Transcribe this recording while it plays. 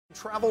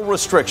Travel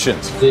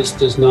restrictions. This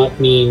does not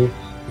mean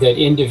that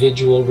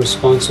individual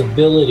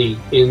responsibility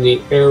in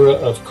the era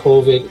of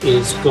COVID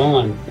is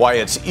gone. Why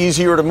it's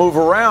easier to move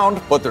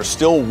around, but there's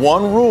still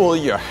one rule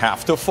you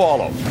have to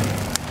follow.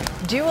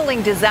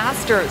 Dueling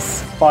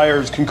disasters.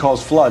 Fires can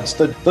cause floods.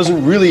 That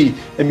doesn't really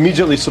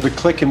immediately sort of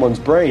click in one's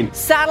brain.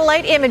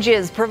 Satellite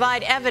images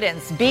provide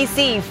evidence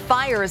BC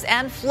fires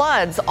and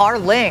floods are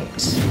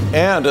linked.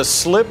 And a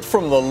slip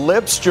from the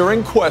lips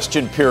during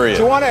question period.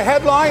 Do you want a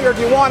headline or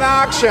do you want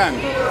action?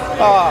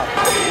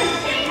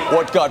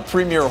 What got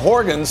Premier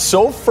Horgan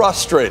so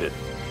frustrated?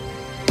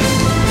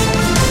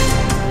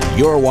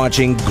 You're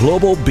watching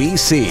Global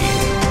BC.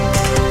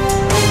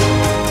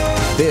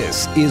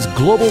 This is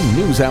Global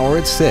News Hour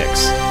at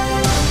 6.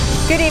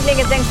 Good evening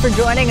and thanks for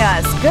joining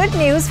us. Good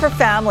news for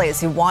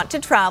families who want to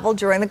travel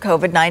during the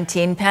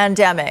COVID-19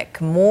 pandemic.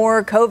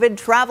 More COVID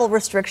travel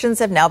restrictions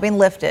have now been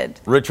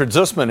lifted. Richard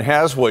Zussman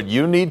has what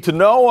you need to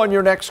know on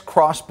your next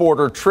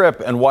cross-border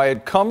trip and why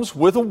it comes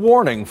with a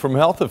warning from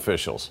health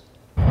officials.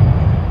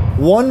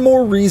 One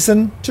more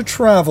reason to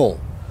travel.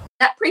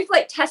 That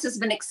pre-flight test has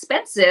been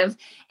expensive,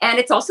 and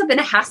it's also been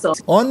a hassle.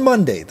 On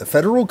Monday, the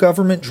federal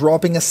government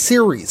dropping a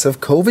series of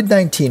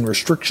COVID-19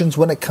 restrictions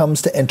when it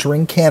comes to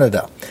entering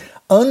Canada.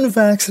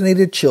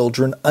 Unvaccinated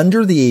children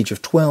under the age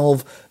of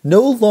 12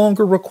 no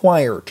longer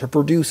required to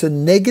produce a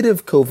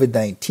negative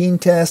COVID-19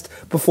 test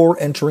before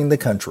entering the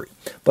country,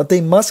 but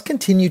they must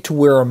continue to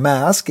wear a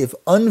mask if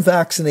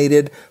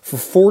unvaccinated for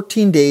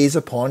 14 days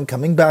upon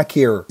coming back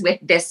here. With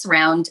this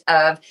round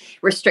of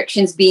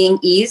restrictions being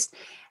eased,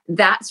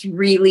 that's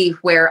really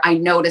where I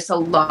notice a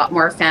lot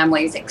more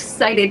families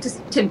excited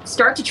to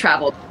start to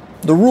travel.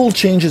 The rule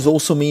changes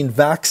also mean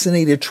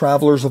vaccinated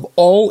travelers of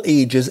all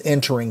ages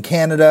entering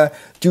Canada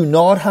do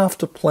not have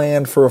to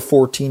plan for a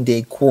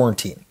 14-day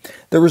quarantine.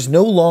 There is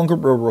no longer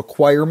a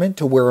requirement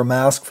to wear a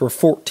mask for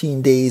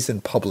 14 days in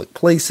public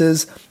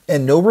places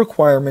and no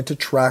requirement to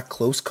track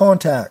close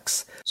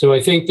contacts. So I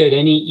think that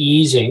any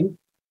easing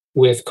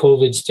with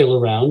COVID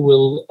still around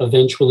will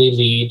eventually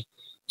lead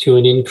to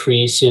an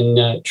increase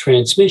in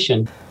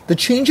transmission. The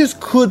changes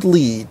could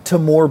lead to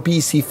more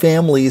BC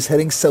families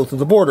heading south of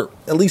the border,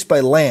 at least by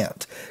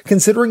land,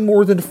 considering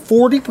more than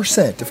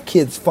 40% of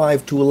kids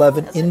 5 to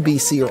 11 in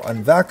BC are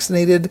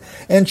unvaccinated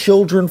and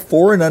children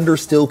 4 and under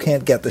still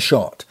can't get the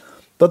shot.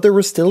 But there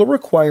is still a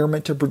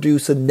requirement to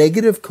produce a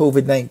negative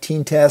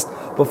COVID-19 test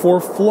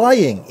before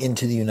flying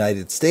into the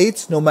United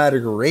States, no matter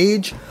your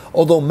age,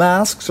 although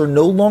masks are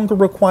no longer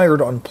required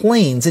on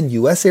planes in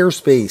U.S.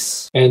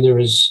 airspace. And there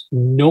is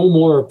no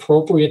more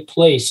appropriate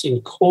place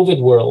in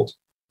COVID world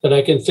that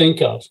I can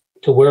think of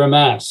to wear a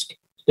mask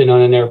than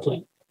on an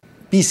airplane.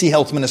 BC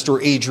Health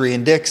Minister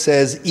Adrian Dick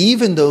says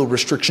even though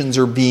restrictions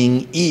are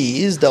being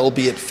eased,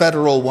 albeit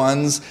federal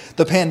ones,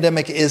 the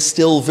pandemic is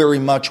still very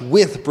much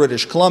with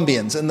British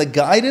Columbians, and the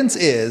guidance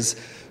is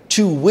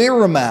to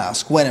wear a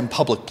mask when in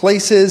public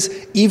places,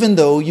 even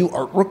though you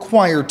aren't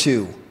required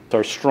to.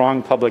 Our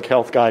strong public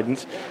health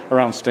guidance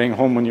around staying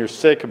home when you're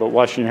sick, about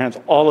washing your hands,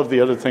 all of the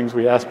other things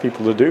we ask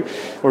people to do,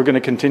 we're going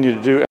to continue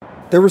to do.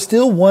 There is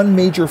still one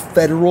major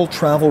federal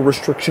travel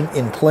restriction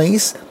in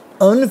place.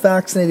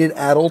 Unvaccinated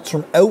adults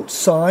from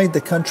outside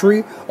the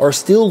country are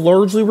still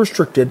largely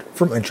restricted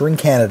from entering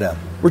Canada.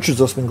 Richard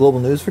Zussman, Global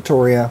News,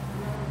 Victoria.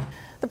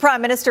 The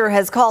Prime Minister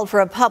has called for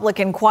a public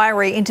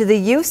inquiry into the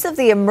use of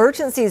the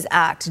Emergencies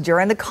Act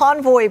during the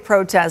convoy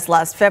protest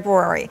last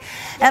February.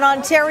 An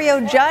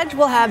Ontario judge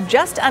will have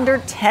just under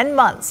 10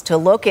 months to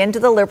look into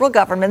the Liberal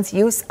government's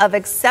use of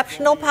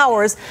exceptional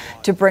powers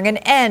to bring an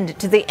end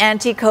to the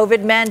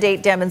anti-COVID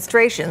mandate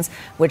demonstrations,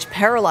 which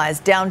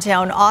paralyzed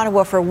downtown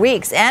Ottawa for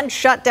weeks and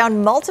shut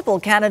down multiple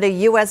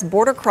Canada-U.S.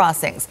 border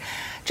crossings.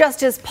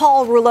 Justice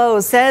Paul Rouleau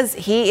says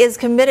he is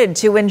committed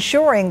to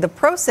ensuring the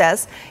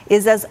process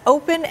is as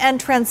open and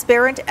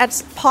transparent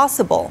as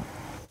possible.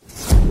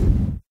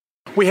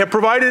 We have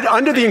provided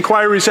under the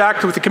Inquiries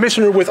Act with the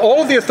Commissioner with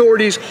all of the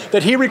authorities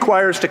that he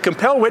requires to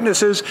compel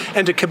witnesses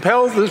and to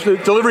compel the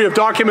delivery of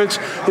documents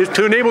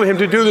to enable him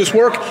to do this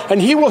work,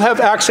 and he will have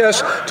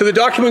access to the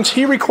documents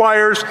he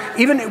requires,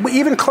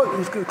 even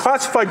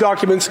classified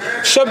documents,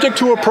 subject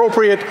to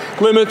appropriate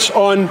limits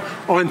on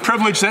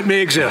privilege that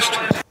may exist.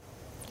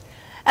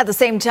 At the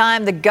same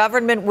time, the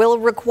government will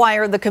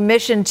require the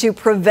Commission to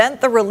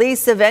prevent the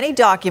release of any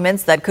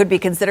documents that could be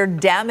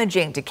considered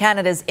damaging to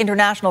Canada's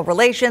international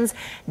relations,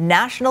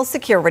 national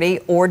security,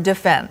 or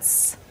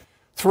defense.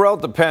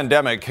 Throughout the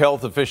pandemic,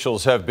 health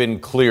officials have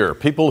been clear.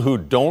 People who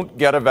don't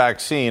get a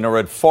vaccine are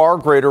at far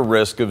greater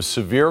risk of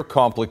severe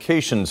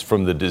complications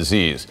from the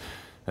disease.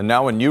 And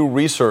now a new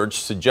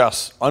research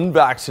suggests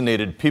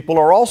unvaccinated people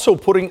are also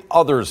putting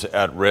others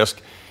at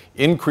risk,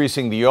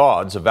 increasing the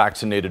odds a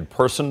vaccinated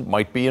person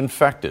might be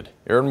infected.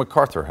 Aaron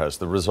MacArthur has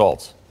the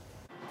results.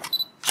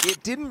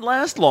 It didn't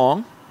last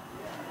long,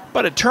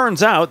 but it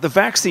turns out the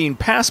vaccine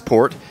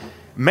passport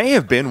may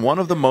have been one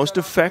of the most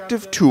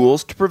effective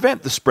tools to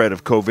prevent the spread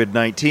of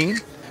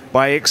COVID-19.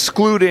 By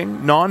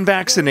excluding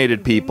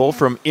non-vaccinated people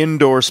from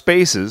indoor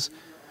spaces,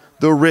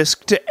 the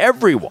risk to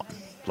everyone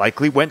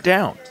likely went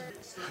down.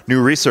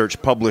 New research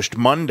published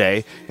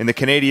Monday in the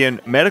Canadian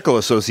Medical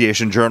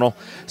Association Journal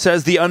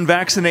says the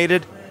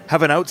unvaccinated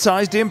have an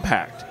outsized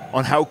impact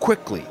on how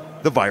quickly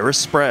the virus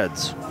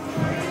spreads.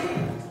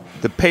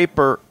 The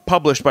paper,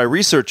 published by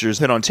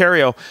researchers in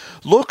Ontario,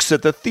 looks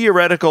at the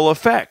theoretical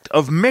effect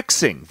of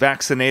mixing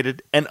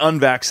vaccinated and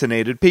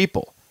unvaccinated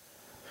people.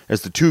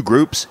 As the two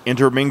groups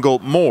intermingle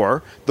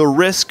more, the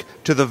risk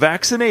to the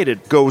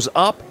vaccinated goes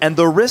up and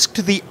the risk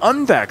to the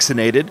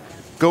unvaccinated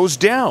goes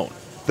down.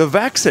 The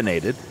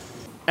vaccinated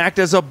act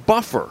as a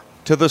buffer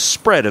to the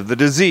spread of the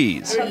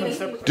disease.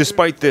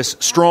 Despite this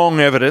strong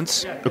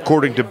evidence,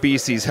 according to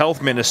BC's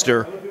health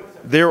minister,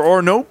 there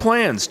are no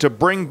plans to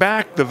bring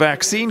back the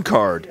vaccine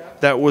card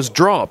that was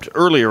dropped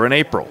earlier in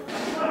April.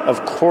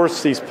 Of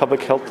course, these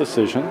public health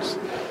decisions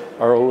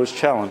are always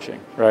challenging,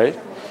 right?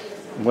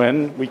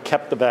 When we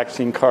kept the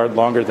vaccine card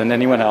longer than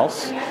anyone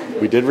else,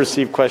 we did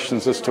receive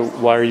questions as to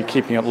why are you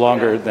keeping it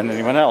longer than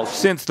anyone else.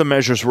 Since the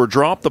measures were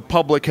dropped, the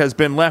public has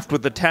been left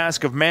with the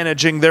task of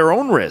managing their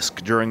own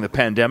risk during the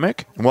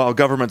pandemic. While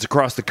governments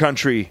across the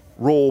country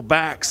roll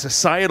back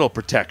societal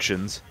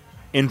protections,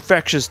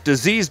 infectious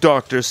disease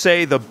doctors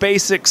say the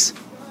basics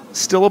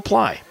still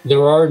apply.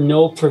 There are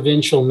no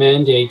provincial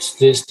mandates.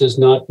 This does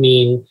not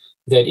mean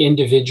that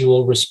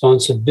individual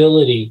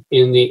responsibility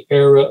in the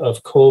era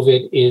of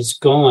COVID is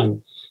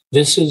gone.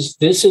 This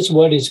is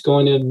what is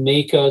going to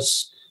make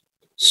us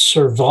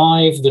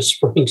survive the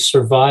spring,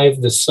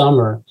 survive the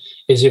summer,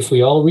 is if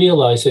we all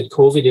realize that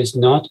COVID is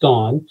not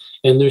gone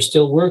and there's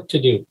still work to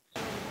do.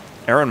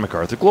 Aaron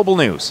MacArthur, Global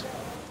News.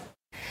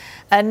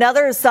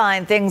 Another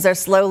sign things are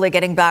slowly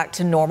getting back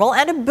to normal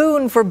and a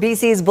boon for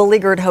BC's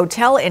beleaguered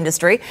hotel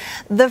industry.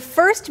 The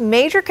first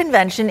major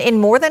convention in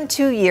more than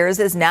 2 years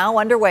is now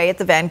underway at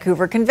the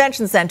Vancouver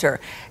Convention Centre.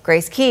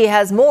 Grace Key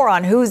has more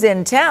on who's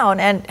in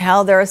town and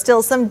how there are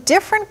still some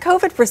different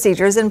COVID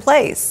procedures in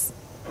place.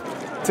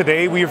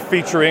 Today we are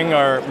featuring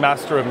our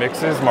Master of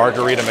Mixes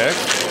Margarita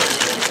Mix.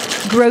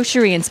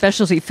 Grocery and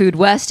Specialty Food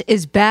West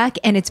is back,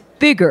 and it's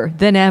bigger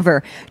than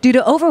ever. Due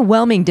to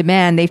overwhelming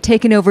demand, they've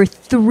taken over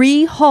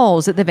 3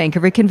 halls at the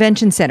Vancouver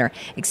Convention Centre,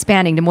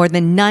 expanding to more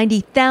than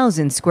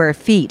 90,000 square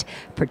feet.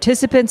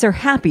 Participants are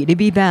happy to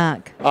be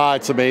back.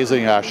 It's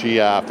amazing, actually.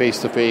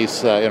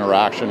 Face-to-face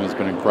interaction has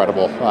been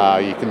incredible.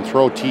 You can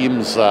throw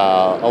teams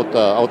out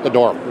the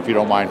door, if you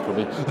don't mind, for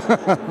me.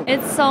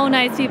 It's so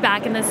nice to be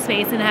back in this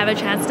space and have a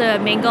chance to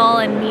mingle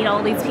and meet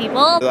all these people.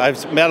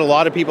 I've met a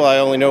lot of people I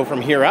only know from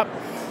here up.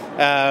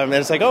 And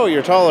it's like, oh,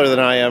 you're taller than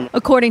I am.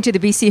 According to the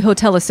BC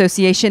Hotel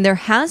Association, there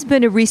has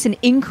been a recent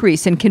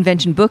increase in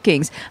convention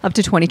bookings up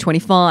to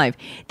 2025.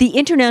 The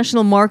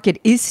international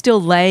market is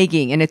still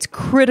lagging, and it's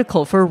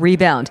critical for a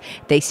rebound.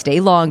 They stay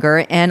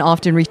longer and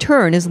often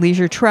return as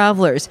leisure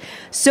travelers.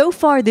 So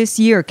far this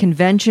year,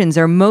 conventions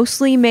are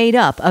mostly made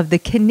up of the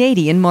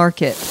Canadian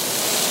market.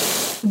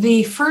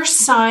 The first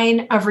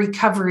sign of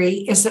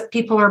recovery is that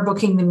people are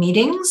booking the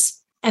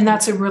meetings, and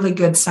that's a really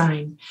good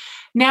sign.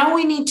 Now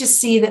we need to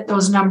see that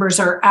those numbers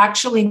are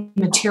actually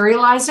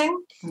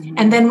materializing,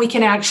 and then we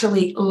can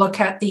actually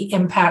look at the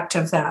impact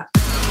of that.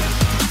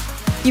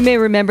 You may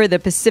remember the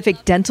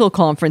Pacific Dental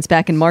Conference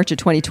back in March of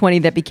 2020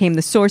 that became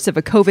the source of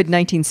a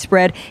COVID-19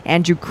 spread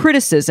and drew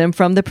criticism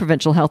from the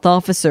provincial health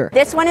officer.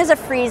 This one is a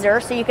freezer,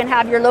 so you can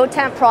have your low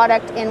temp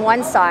product in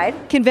one side.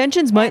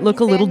 Conventions might look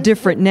a little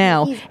different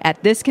now.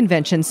 At this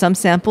convention, some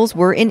samples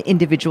were in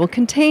individual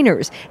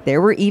containers. There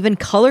were even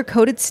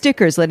color-coded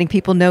stickers letting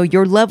people know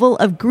your level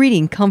of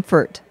greeting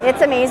comfort.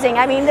 It's amazing.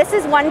 I mean, this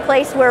is one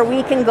place where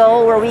we can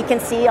go, where we can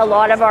see a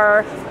lot of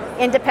our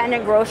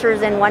independent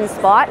grocers in one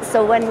spot.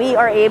 So when we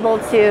are able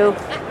to,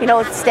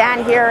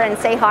 stand here and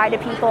say hi to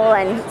people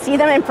and see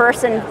them in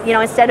person,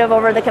 instead of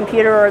over the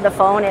computer or the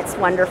phone, it's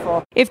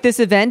wonderful. If this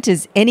event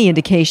is any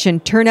indication,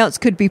 turnouts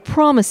could be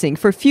promising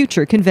for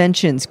future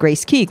conventions.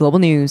 Grace Key, Global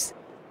News.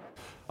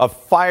 A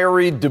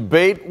fiery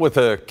debate with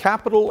a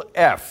capital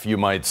F, you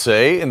might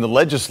say, in the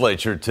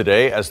legislature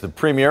today as the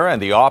Premier and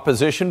the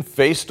opposition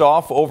faced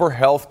off over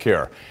health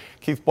care.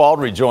 Keith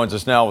Baldry joins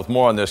us now with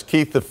more on this.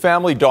 Keith, the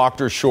family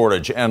doctor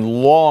shortage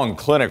and long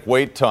clinic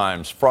wait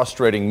times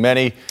frustrating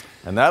many,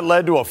 and that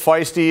led to a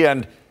feisty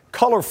and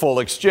colorful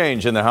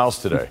exchange in the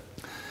House today.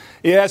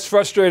 Yeah, it's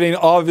frustrating.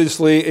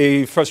 Obviously,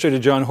 a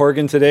frustrated John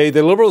Horgan today.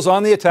 The Liberals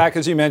on the attack,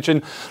 as you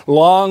mentioned.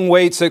 Long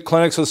waits at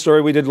clinics, a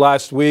story we did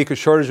last week, a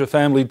shortage of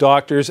family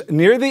doctors.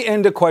 Near the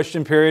end of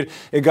question period,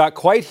 it got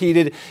quite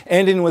heated,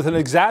 ending with an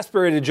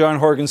exasperated John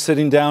Horgan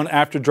sitting down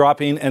after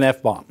dropping an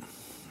F-bomb.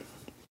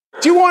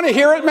 Do you want to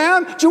hear it,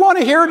 man? Do you want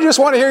to hear it or do you just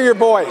want to hear your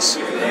voice?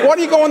 Why don't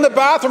you go in the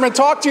bathroom and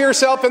talk to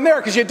yourself in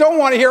there? Because you don't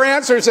want to hear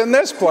answers in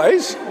this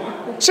place.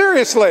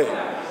 Seriously.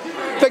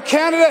 The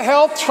Canada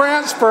Health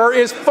Transfer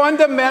is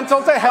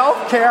fundamental to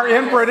health care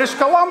in British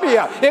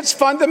Columbia. It's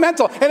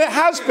fundamental, and it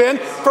has been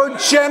for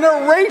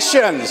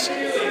generations.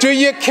 Do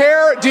you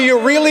care? Do you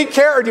really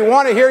care, or do you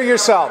want to hear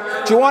yourself?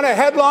 Do you want a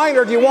headline,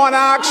 or do you want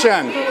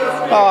action?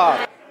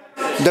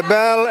 The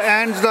bell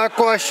ends the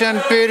question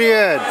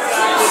period.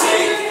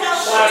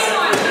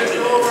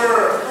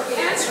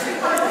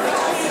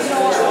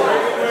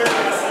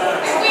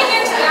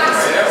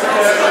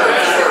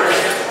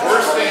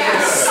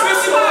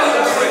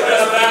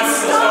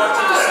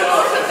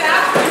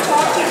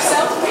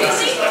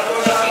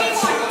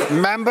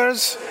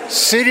 Members,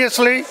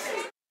 seriously?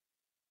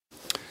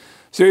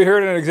 So you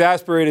heard an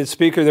exasperated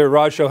speaker there,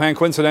 Raj Chauhan.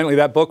 Coincidentally,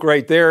 that book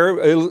right there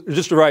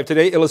just arrived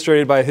today,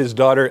 illustrated by his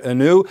daughter,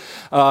 Anu.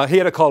 He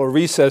had to call a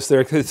recess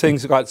there because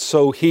things got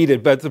so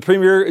heated. But the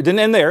Premier didn't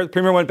end there. The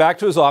Premier went back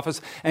to his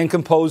office and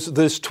composed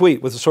this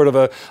tweet with sort of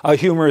a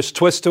humorous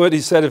twist to it.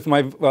 He said, if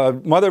my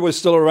mother was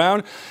still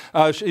around,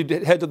 she'd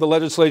head to the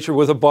legislature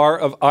with a bar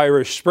of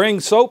Irish Spring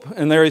soap.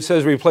 And there he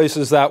says,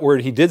 replaces that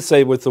word he did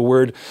say with the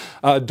word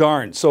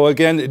darn. So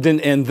again, it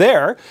didn't end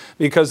there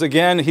because,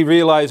 again, he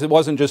realized it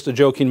wasn't just a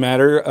joking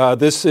matter.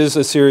 This is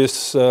a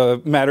serious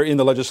matter in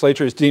the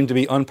legislature. It's deemed to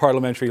be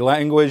unparliamentary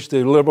language.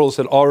 The Liberals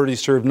had already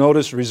served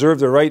notice,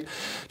 reserved their right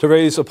to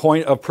raise a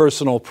point of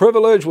personal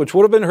privilege, which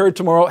would have been heard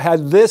tomorrow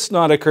had this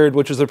not occurred,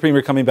 which is the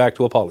Premier coming back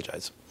to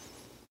apologize.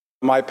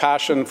 My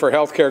passion for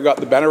healthcare got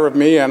the better of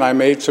me, and I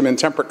made some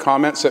intemperate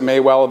comments that may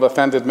well have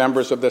offended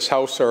members of this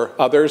House or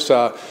others.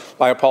 I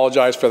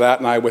apologize for that,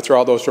 and I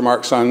withdraw those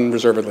remarks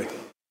unreservedly.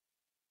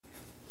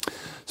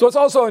 So what's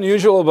also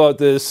unusual about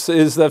this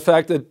is the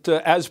fact that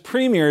as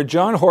Premier,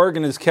 John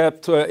Horgan has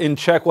kept in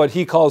check what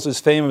he calls his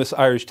famous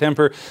Irish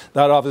temper.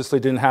 That obviously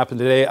didn't happen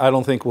today. I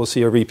don't think we'll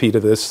see a repeat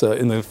of this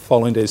in the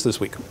following days this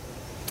week.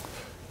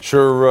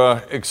 Sure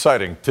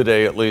exciting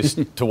today, at least,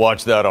 to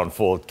watch that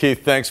unfold.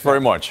 Keith, thanks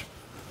very much.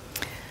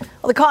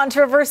 Well, the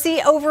controversy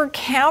over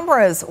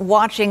cameras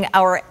watching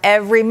our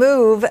every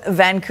move.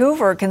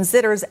 Vancouver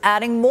considers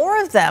adding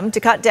more of them to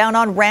cut down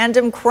on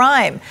random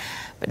crime.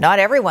 But not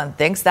everyone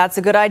thinks that's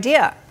a good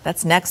idea.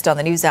 That's next on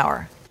the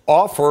NewsHour.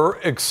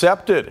 Offer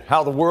accepted.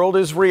 How the world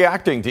is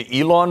reacting to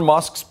Elon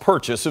Musk's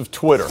purchase of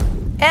Twitter.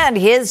 And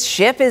his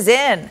ship is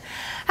in.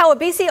 How a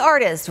BC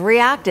artist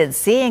reacted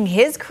seeing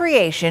his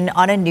creation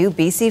on a new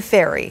BC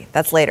ferry.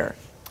 That's later.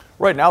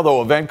 Right now, though,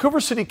 a Vancouver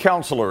City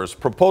Councillor is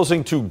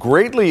proposing to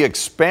greatly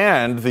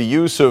expand the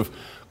use of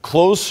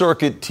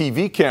closed-circuit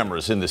TV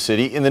cameras in the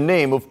city in the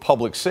name of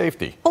public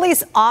safety.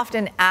 Police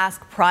often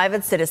ask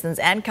private citizens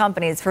and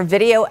companies for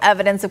video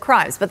evidence of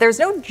crimes, but there's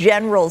no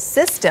general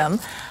system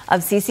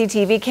of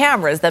CCTV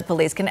cameras that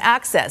police can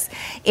access.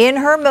 In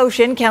her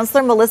motion,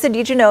 Councillor Melissa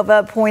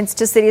DiGenova points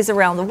to cities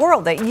around the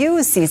world that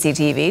use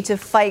CCTV to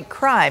fight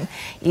crime,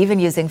 even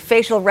using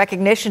facial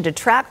recognition to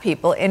track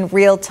people in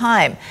real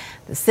time.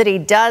 The city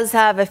does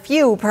have a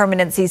few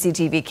permanent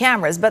CCTV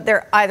cameras, but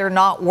they're either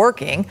not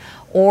working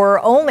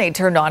or only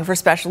turned on for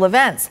special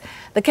events.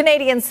 The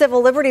Canadian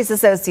Civil Liberties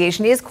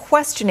Association is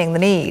questioning the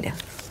need.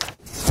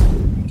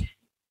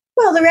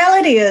 Well, the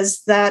reality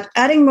is that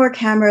adding more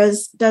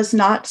cameras does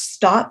not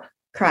stop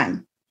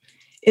crime.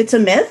 It's a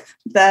myth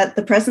that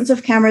the presence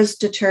of cameras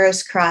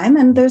deters crime,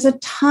 and there's a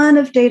ton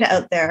of data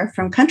out there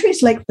from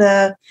countries like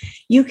the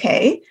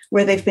UK,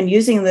 where they've been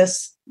using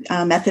this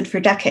method for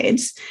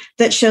decades,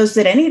 that shows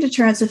that any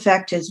deterrence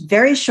effect is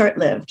very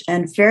short-lived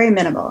and very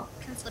minimal.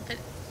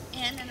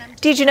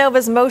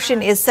 DiGenova's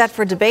motion is set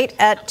for debate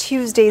at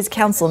Tuesday's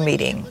council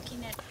meeting.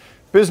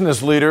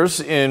 Business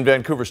leaders in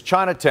Vancouver's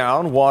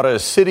Chinatown want a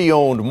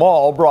city-owned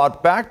mall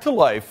brought back to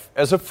life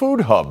as a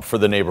food hub for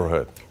the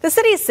neighborhood. The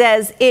city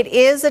says it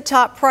is a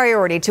top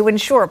priority to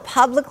ensure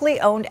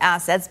publicly owned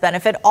assets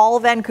benefit all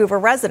Vancouver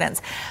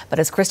residents. But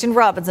as Kristen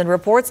Robinson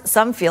reports,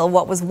 some feel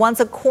what was once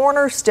a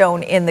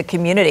cornerstone in the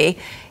community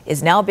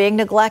is now being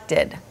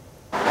neglected.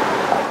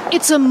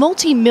 It's a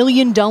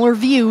multi-million-dollar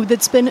view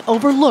that's been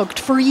overlooked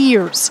for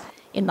years.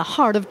 In the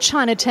heart of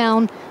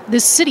Chinatown,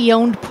 this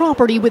city-owned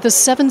property with a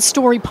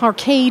 7-story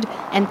parkade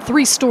and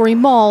 3-story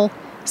mall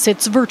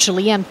sits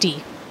virtually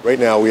empty. Right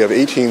now we have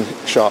 18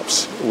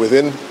 shops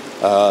within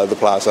the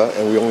plaza,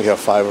 and we only have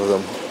 5 of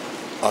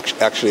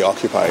them actually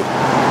occupied.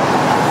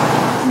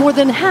 More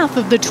than half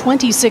of the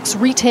 26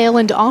 retail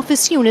and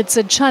office units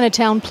at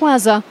Chinatown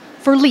Plaza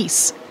for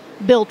lease.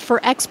 Built for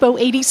Expo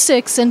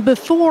 86 and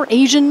before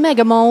Asian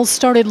megamalls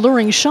started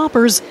luring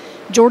shoppers,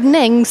 Jordan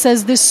Eng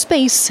says this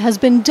space has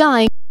been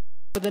dying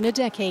for more than a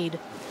decade.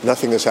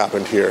 Nothing has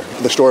happened here.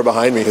 The store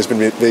behind me has been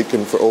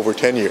vacant for over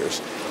 10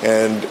 years,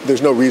 and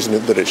there's no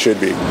reason that it should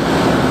be.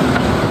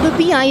 The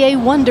BIA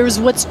wonders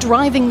what's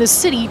driving the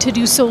city to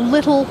do so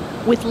little,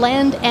 with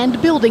land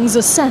and buildings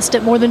assessed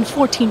at more than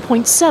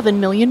 $14.7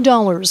 million.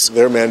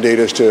 Their mandate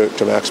is to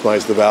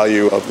maximize the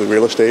value of the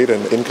real estate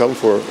and income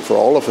for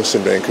all of us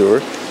in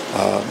Vancouver.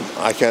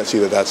 I can't see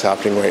that that's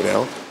happening right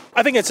now.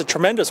 I think it's a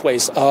tremendous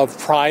waste of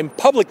prime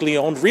publicly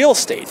owned real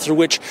estate through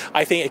which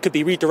I think it could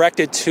be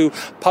redirected to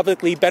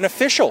publicly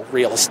beneficial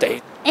real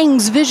estate.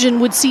 Eng's vision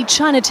would see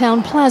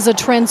Chinatown Plaza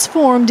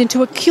transformed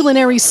into a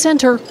culinary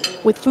center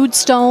with food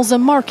stalls, a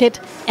market,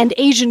 and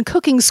Asian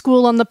cooking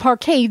school on the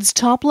parkade's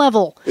top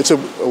level. It's a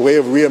way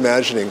of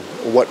reimagining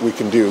what we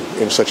can do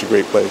in such a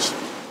great place.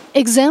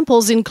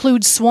 Examples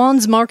include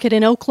Swan's Market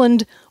in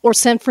Oakland or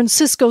San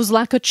Francisco's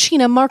La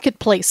Cucina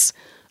Marketplace.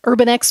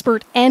 Urban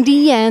expert Andy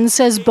Yan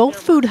says both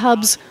food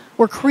hubs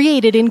were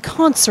created in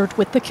concert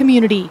with the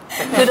community.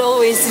 It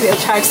always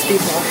attracts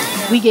people.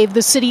 We gave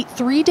the city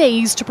 3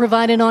 days to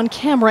provide an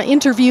on-camera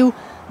interview,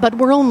 but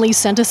were only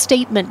sent a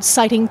statement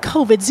citing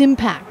COVID's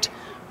impact.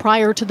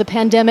 Prior to the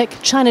pandemic,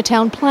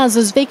 Chinatown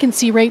Plaza's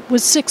vacancy rate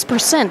was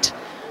 6%.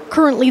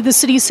 Currently, the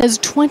city says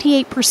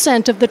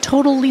 28% of the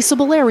total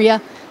leasable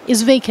area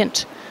is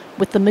vacant,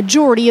 with the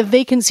majority of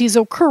vacancies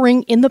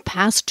occurring in the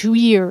past 2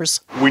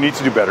 years. We need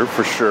to do better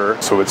for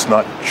sure. So it's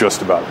not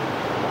just about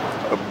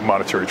a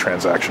monetary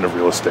transaction of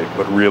real estate,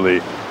 but really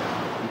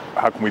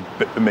how can we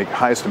make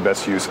highest and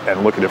best use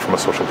and look at it from a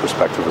social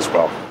perspective as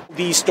well.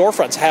 These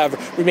storefronts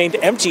have remained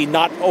empty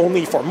not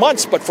only for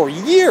months, but for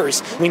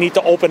years. We need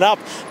to open up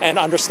and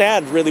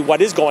understand really what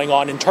is going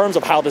on in terms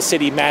of how the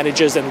city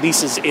manages and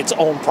leases its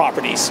own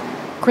properties.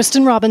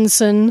 Kristen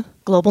Robinson,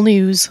 Global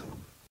News.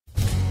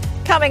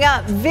 Coming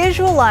up,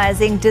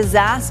 visualizing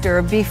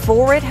disaster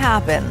before it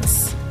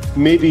happens.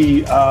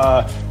 Maybe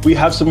we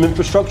have some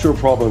infrastructural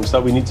problems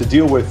that we need to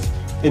deal with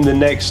in the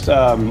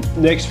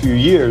next few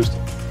years.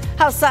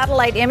 How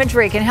satellite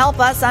imagery can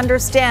help us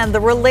understand the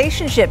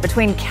relationship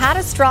between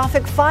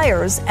catastrophic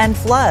fires and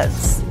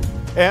floods.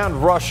 And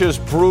Russia's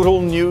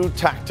brutal new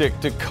tactic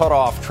to cut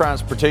off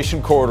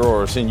transportation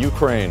corridors in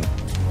Ukraine.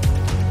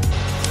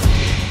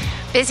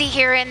 Busy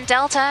here in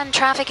Delta, and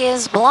traffic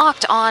is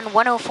blocked on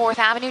 104th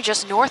Avenue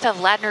just north of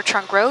Ladner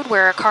Trunk Road,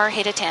 where a car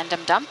hit a tandem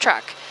dump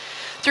truck.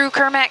 Through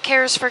Kermac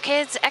Cares for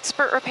Kids,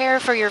 expert repair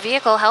for your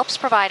vehicle helps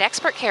provide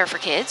expert care for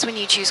kids. When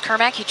you choose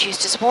Kermac, you choose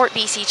to support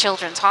BC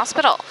Children's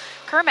Hospital.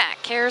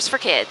 Kermac Cares for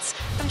Kids.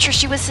 I'm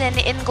Trish Ewison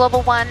in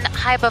Global One,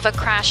 high above a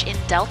crash in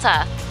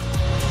Delta.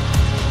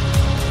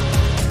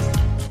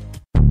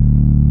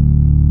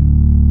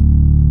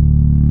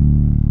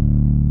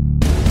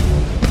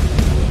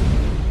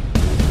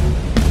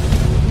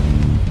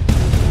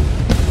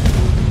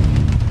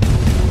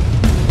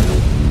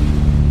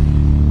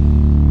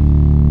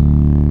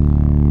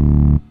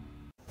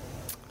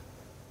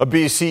 A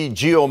BC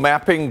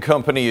geomapping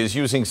company is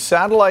using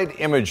satellite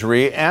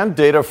imagery and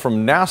data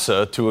from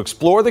NASA to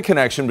explore the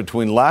connection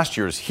between last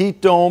year's heat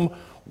dome,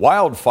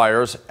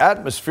 wildfires,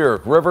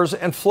 atmospheric rivers,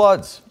 and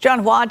floods. John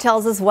Hua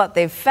tells us what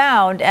they've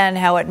found and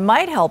how it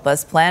might help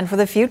us plan for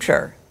the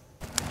future.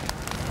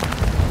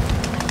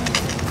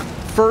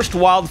 First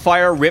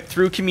wildfire ripped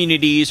through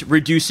communities,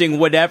 reducing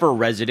whatever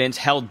residents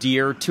held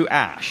dear to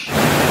ash.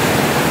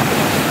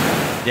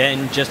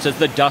 Then, just as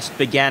the dust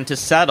began to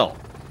settle,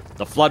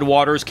 the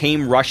floodwaters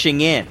came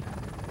rushing in,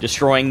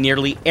 destroying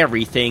nearly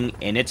everything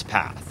in its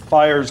path.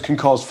 Fires can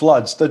cause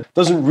floods. That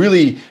doesn't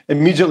really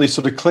immediately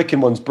sort of click in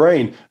one's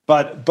brain,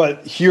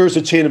 but here's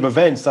a chain of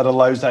events that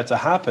allows that to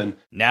happen.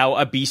 Now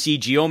a BC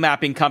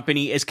geomapping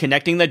company is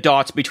connecting the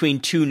dots between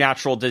two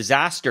natural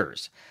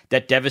disasters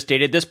that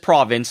devastated this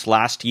province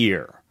last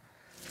year.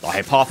 The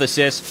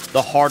hypothesis: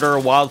 the harder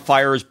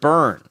wildfires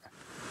burn,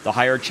 the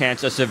higher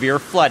chance of severe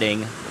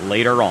flooding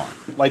later on.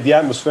 Like the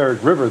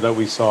atmospheric river that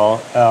we saw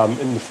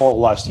in the fall of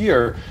last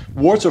year,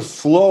 water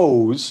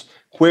flows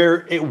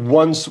where it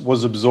once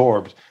was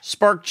absorbed.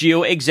 Spark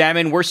Geo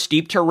examined where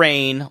steep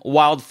terrain,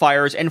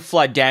 wildfires, and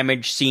flood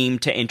damage seem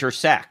to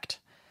intersect,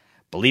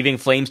 believing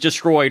flames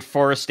destroyed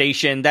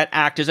forestation that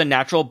act as a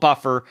natural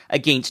buffer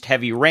against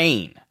heavy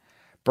rain,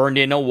 burned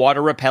in a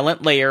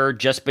water-repellent layer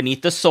just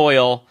beneath the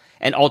soil,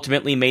 and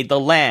ultimately made the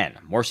land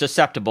more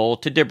susceptible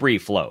to debris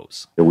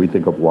flows. We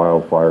think of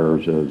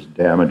wildfires as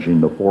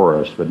damaging the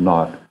forest, but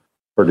not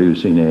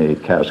producing a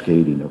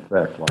cascading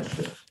effect like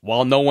this.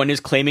 While no one is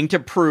claiming to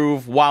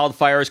prove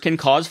wildfires can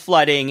cause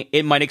flooding,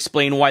 it might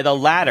explain why the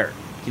latter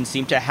can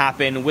seem to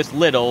happen with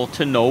little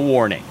to no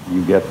warning.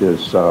 You get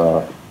this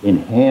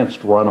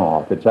enhanced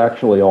runoff. It's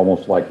actually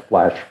almost like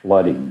flash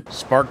flooding.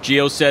 Spark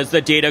Geo says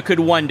the data could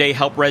one day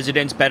help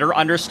residents better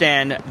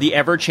understand the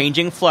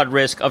ever-changing flood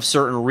risk of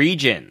certain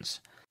regions.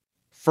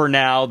 For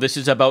now, this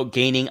is about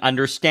gaining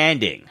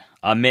understanding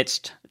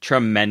amidst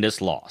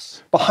tremendous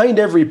loss. Behind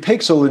every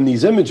pixel in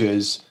these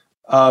images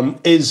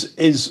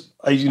is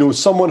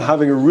someone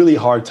having a really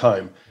hard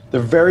time.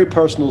 They're very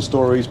personal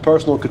stories,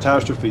 personal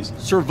catastrophes.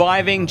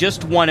 Surviving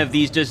just one of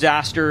these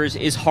disasters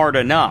is hard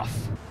enough.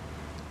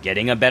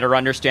 Getting a better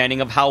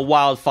understanding of how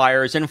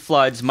wildfires and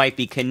floods might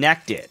be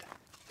connected,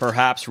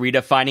 perhaps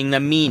redefining the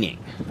meaning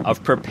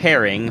of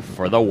preparing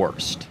for the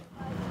worst.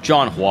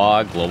 John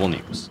Hua, Global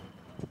News.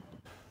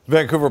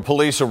 Vancouver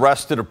police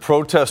arrested a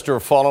protester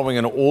following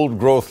an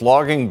old-growth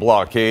logging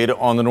blockade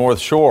on the North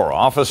Shore.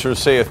 Officers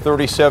say a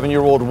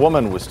 37-year-old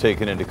woman was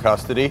taken into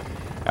custody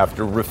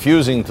after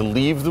refusing to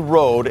leave the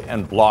road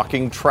and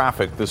blocking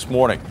traffic this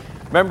morning.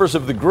 Members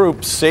of the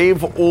group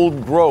Save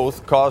Old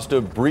Growth caused a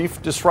brief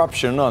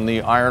disruption on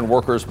the Iron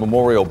Workers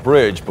Memorial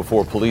Bridge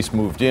before police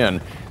moved in.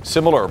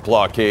 Similar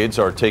blockades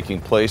are taking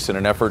place in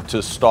an effort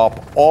to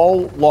stop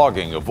all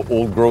logging of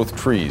old-growth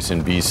trees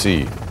in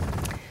BC.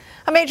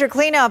 A major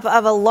cleanup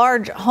of a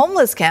large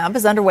homeless camp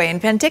is underway in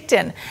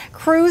Penticton.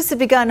 Crews have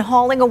begun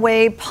hauling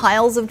away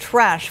piles of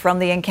trash from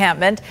the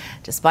encampment,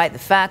 despite the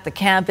fact the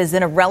camp is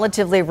in a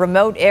relatively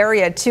remote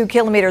area 2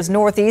 kilometers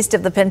northeast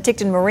of the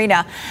Penticton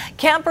Marina.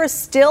 Campers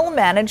still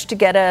managed to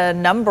get a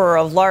number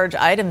of large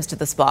items to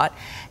the spot.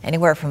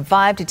 Anywhere from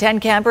 5 to 10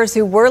 campers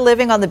who were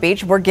living on the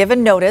beach were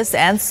given notice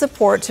and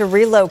support to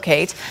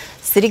relocate.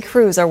 City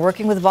crews are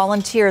working with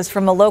volunteers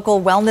from a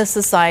local wellness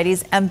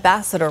society's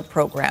ambassador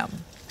program.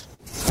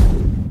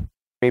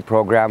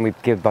 Program we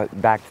give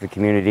back to the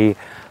community.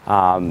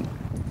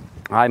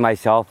 I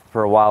myself,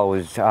 for a while,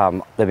 was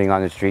living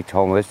on the streets,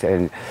 homeless,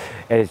 and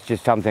it's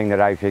just something that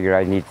I figured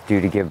I need to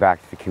do to give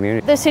back to the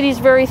community. The city's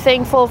very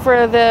thankful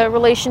for the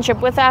relationship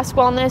with Ask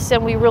Wellness,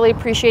 and we really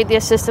appreciate the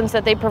assistance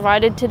that they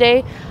provided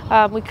today.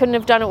 We couldn't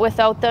have done it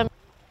without them.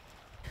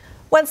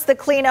 Once the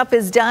cleanup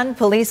is done,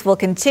 police will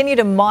continue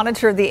to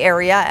monitor the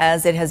area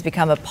as it has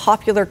become a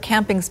popular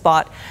camping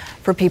spot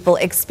for people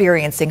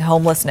experiencing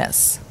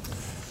homelessness.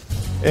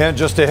 And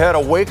just ahead, a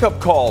wake-up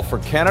call for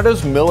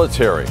Canada's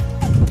military.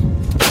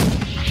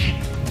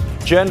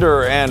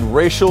 Gender and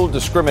racial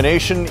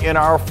discrimination in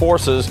our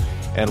forces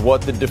and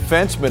what the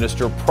defense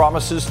minister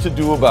promises to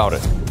do about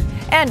it.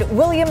 And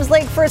Williams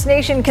Lake First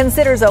Nation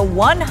considers a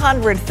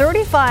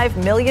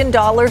 $135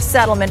 million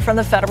settlement from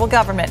the federal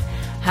government.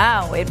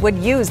 How it would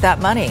use that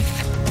money.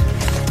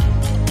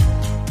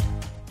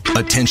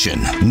 Attention.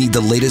 Need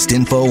the latest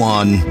info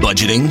on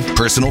budgeting,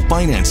 personal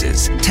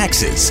finances,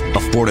 taxes,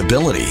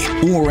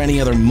 affordability, or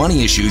any other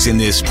money issues in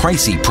this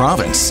pricey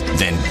province?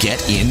 Then get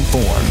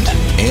informed.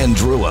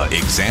 Andrua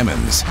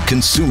Examines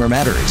Consumer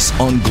Matters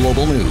on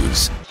Global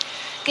News.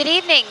 Good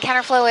evening.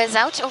 Counterflow is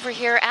out over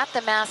here at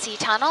the Massey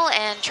Tunnel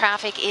and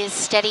traffic is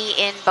steady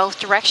in both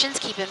directions.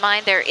 Keep in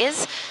mind there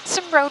is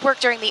some road work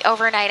during the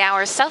overnight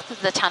hours south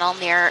of the tunnel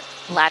near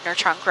Ladner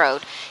Trunk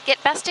Road.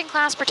 Get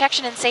best-in-class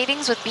protection and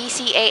savings with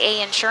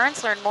BCAA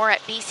Insurance. Learn more at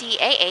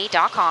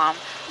bcaa.com.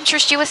 I'm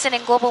Trish Jewison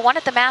in Global One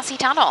at the Massey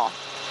Tunnel.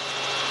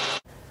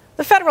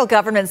 The federal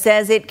government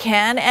says it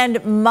can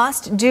and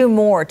must do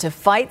more to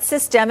fight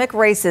systemic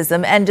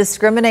racism and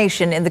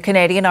discrimination in the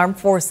Canadian Armed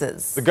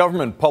Forces. The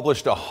government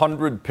published a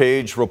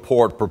 100-page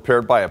report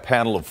prepared by a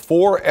panel of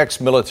 4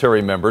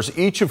 ex-military members,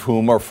 each of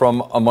whom are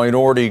from a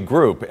minority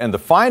group. And the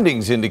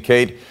findings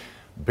indicate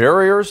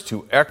barriers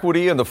to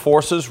equity in the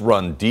forces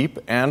run deep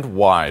and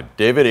wide.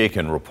 David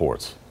Aiken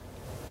reports.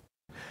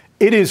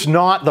 It is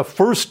not the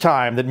first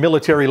time that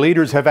military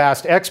leaders have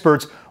asked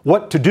experts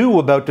what to do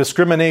about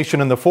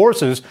discrimination in the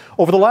forces.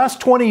 Over the last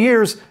 20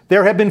 years,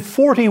 there have been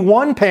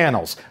 41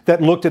 panels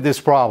that looked at this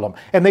problem,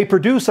 and they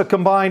produce a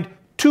combined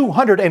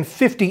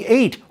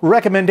 258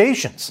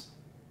 recommendations.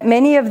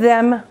 Many of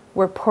them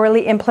were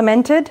poorly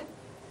implemented,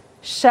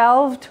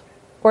 shelved,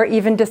 or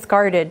even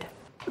discarded.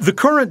 The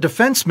current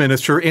defense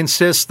minister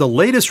insists the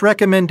latest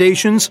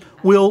recommendations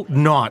will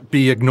not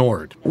be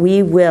ignored.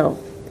 We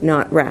will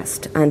not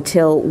rest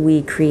until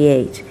we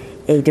create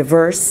a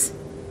diverse,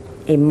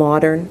 a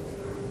modern,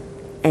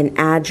 an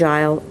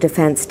agile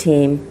defense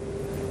team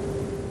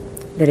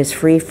that is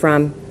free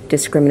from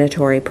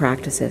discriminatory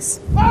practices.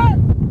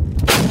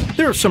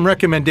 There are some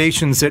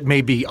recommendations that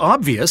may be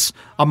obvious.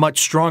 A much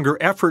stronger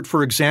effort,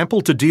 for example,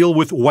 to deal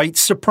with white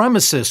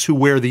supremacists who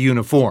wear the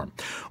uniform.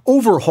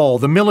 Overhaul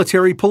the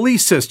military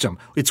police system.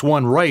 It's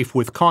one rife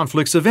with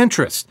conflicts of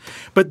interest.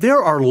 But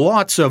there are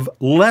lots of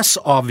less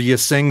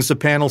obvious things the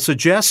panel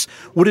suggests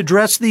would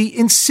address the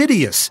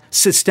insidious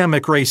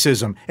systemic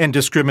racism and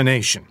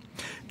discrimination.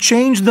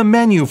 Change the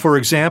menu, for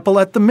example,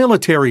 at the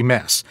military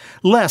mess.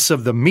 Less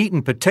of the meat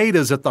and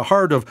potatoes at the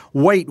heart of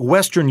white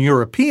Western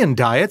European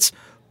diets.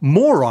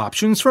 More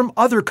options from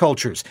other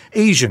cultures,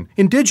 Asian,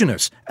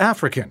 Indigenous,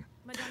 African.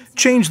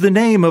 Change the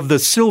name of the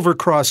Silver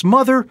Cross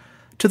mother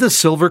to the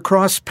Silver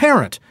Cross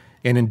parent,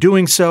 and in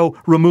doing so,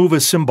 remove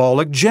a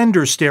symbolic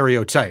gender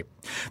stereotype.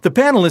 The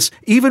panelists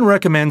even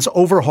recommends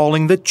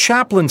overhauling the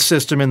chaplain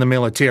system in the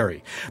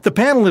military. The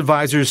panel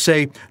advisors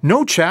say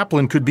no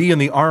chaplain could be in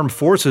the armed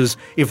forces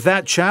if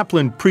that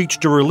chaplain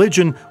preached a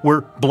religion where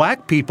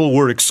black people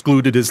were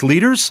excluded as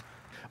leaders.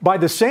 By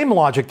the same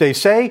logic, they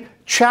say,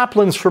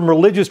 chaplains from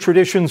religious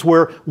traditions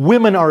where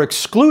women are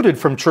excluded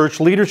from church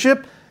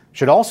leadership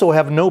should also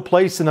have no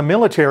place in the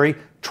military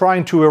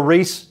trying to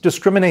erase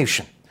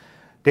discrimination.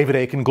 David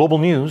Aiken, Global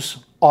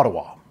News,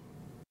 Ottawa.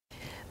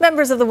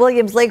 Members of the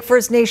Williams Lake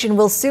First Nation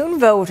will soon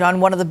vote on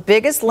one of the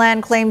biggest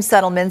land claim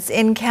settlements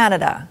in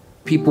Canada.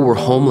 People were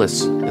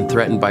homeless and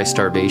threatened by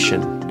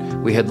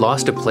starvation. We had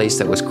lost a place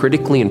that was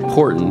critically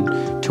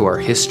important to our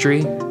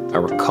history,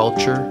 our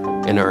culture,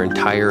 and our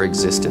entire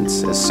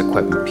existence as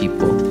Secwepemc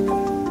people.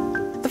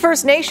 The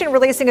First Nation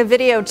releasing a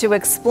video to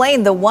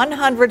explain the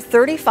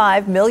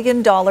 $135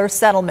 million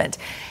settlement.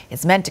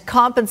 It's meant to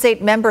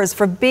compensate members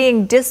for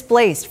being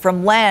displaced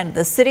from land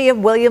the city of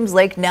Williams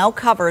Lake now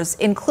covers,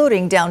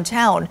 including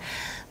downtown.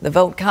 The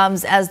vote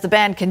comes as the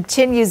band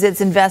continues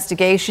its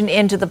investigation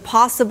into the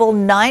possible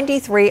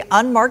 93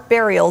 unmarked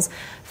burials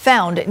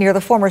found near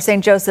the former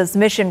St. Joseph's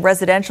Mission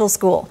Residential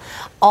School.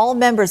 All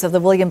members of the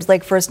Williams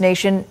Lake First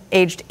Nation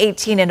aged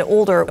 18 and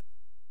older are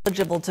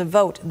eligible to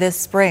vote this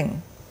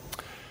spring.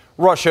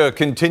 Russia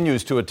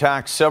continues to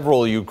attack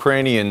several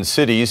Ukrainian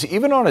cities,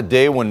 even on a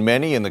day when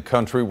many in the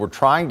country were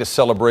trying to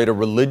celebrate a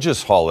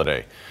religious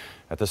holiday.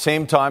 At the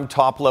same time,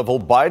 top-level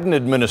Biden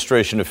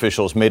administration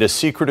officials made a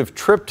secretive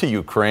trip to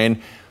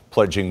Ukraine,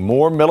 pledging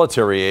more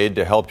military aid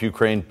to help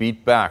Ukraine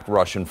beat back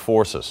Russian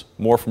forces.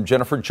 More from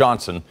Jennifer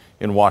Johnson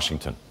in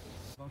Washington.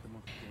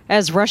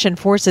 As Russian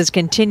forces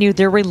continue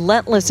their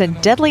relentless and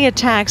deadly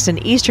attacks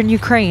in eastern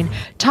Ukraine,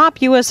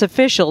 top U.S.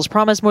 officials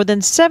promised more than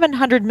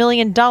 $700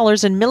 million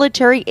in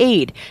military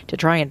aid to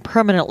try and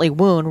permanently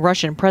wound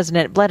Russian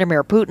President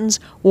Vladimir Putin's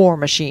war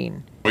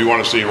machine. We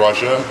want to see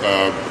Russia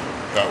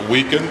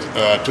weakened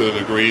to the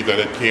degree that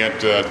it can't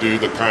do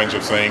the kinds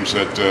of things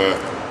that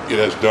it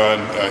has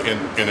done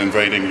in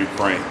invading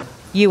Ukraine.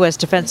 U.S.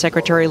 Defense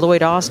Secretary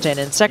Lloyd Austin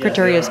and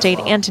Secretary of State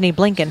Antony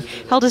Blinken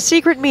held a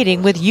secret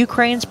meeting with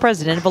Ukraine's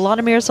President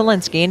Volodymyr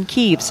Zelensky in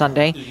Kyiv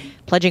Sunday,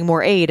 pledging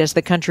more aid as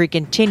the country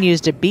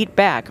continues to beat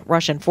back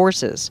Russian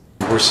forces.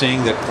 We're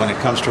seeing that when it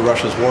comes to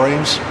Russia's war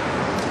aims,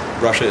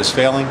 Russia is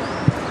failing,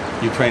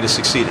 Ukraine is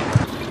succeeding.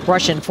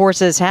 Russian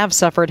forces have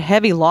suffered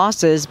heavy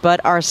losses but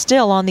are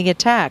still on the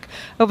attack.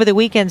 Over the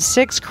weekend,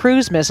 6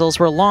 cruise missiles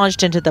were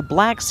launched into the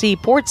Black Sea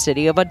port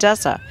city of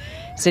Odessa.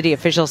 City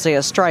officials say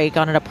a strike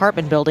on an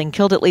apartment building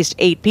killed at least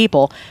 8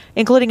 people,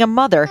 including a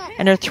mother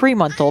and her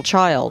 3-month-old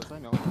child.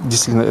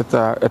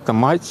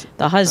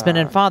 The husband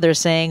and father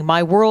saying,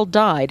 "My world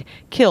died,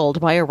 killed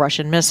by a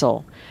Russian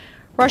missile."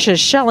 Russia's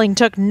shelling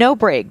took no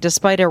break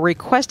despite a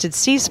requested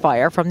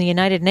ceasefire from the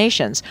United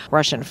Nations.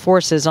 Russian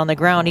forces on the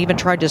ground even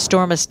tried to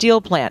storm a steel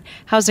plant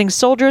housing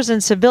soldiers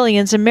and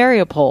civilians in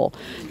Mariupol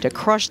to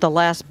crush the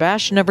last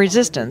bastion of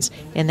resistance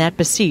in that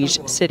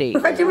besieged city.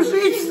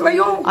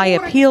 "I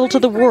appeal to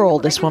the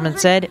world," this woman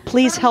said.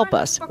 "Please help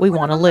us. We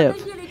want to live."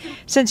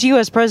 Since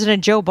U.S.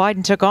 President Joe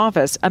Biden took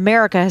office,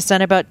 America has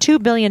sent about $2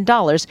 billion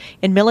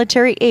in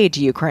military aid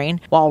to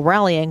Ukraine, while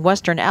rallying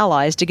Western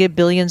allies to give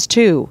billions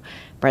too.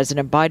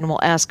 President Biden will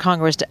ask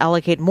Congress to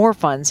allocate more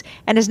funds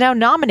and has now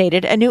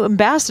nominated a new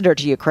ambassador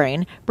to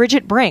Ukraine,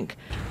 Bridget Brink,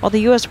 while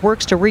the U.S.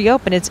 works to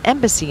reopen its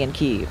embassy in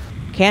Kyiv.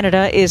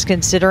 Canada is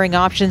considering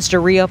options to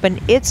reopen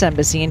its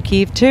embassy in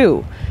Kyiv,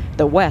 too.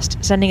 The West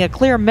sending a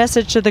clear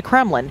message to the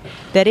Kremlin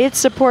that its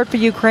support for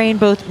Ukraine,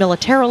 both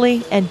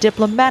militarily and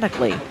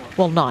diplomatically,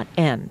 will not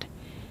end.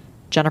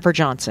 Jennifer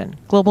Johnson,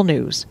 Global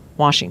News,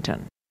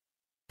 Washington.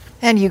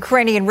 And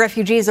Ukrainian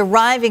refugees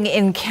arriving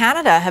in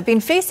Canada have been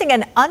facing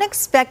an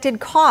unexpected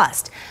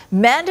cost.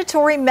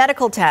 Mandatory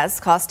medical tests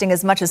costing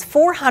as much as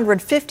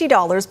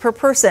 $450 per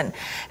person.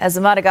 As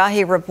Amanda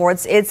Gahi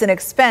reports, it's an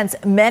expense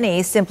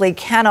many simply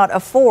cannot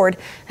afford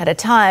at a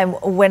time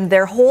when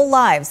their whole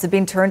lives have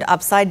been turned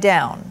upside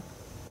down.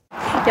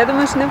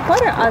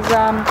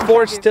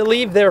 Forced to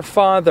leave their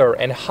father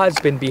and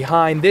husband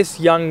behind, this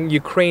young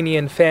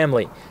Ukrainian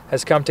family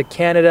has come to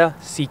Canada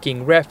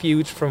seeking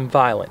refuge from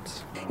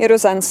violence. It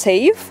was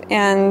unsafe,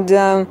 and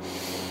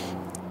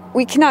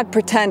we cannot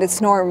pretend it's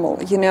normal,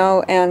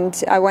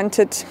 and I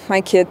wanted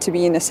my kid to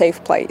be in a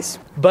safe place.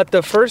 But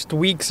the first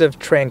weeks of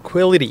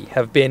tranquility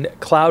have been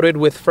clouded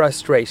with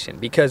frustration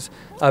because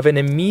of an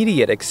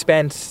immediate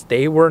expense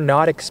they were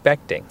not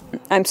expecting.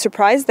 I'm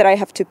surprised that I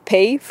have to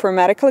pay for a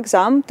medical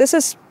exam. This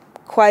is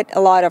quite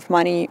a lot of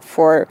money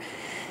for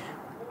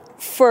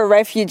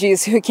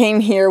refugees who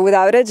came here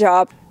without a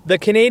job. The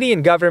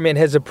Canadian government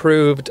has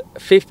approved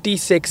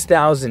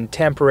 56,000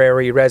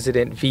 temporary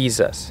resident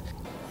visas.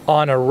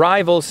 On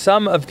arrival,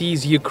 some of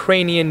these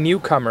Ukrainian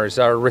newcomers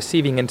are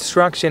receiving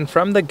instruction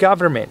from the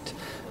government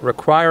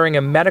requiring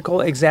a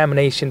medical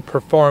examination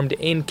performed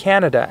in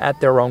Canada at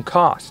their own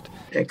cost.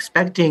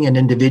 Expecting an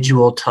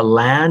individual to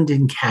land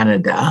in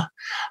Canada,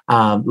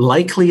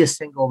 likely a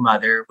single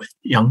mother with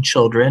young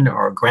children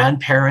or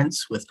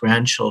grandparents with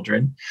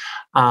grandchildren,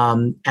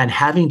 and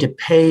having to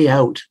pay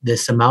out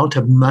this amount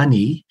of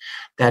money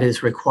that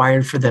is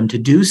required for them to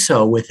do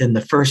so within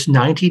the first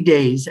 90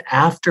 days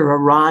after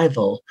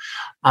arrival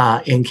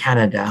in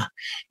Canada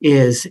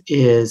is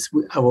a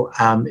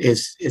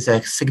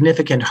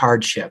significant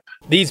hardship.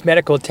 These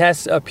medical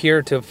tests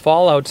appear to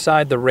fall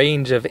outside the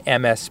range of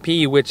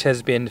MSP, which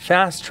has been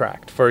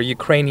fast-tracked for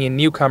Ukrainian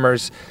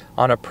newcomers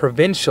on a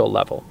provincial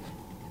level.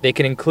 They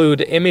can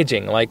include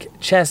imaging like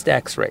chest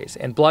x-rays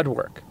and blood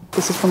work.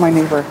 This is for my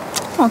neighbor.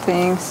 Oh,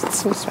 thanks.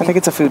 It's so sweet. I think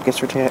it's a food gift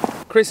certificate.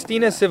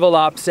 Christina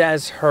Civilop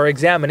says her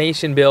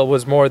examination bill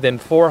was more than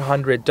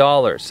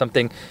 $400,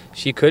 something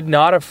she could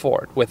not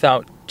afford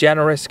without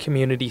generous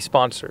community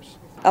sponsors.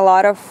 A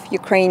lot of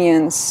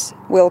Ukrainians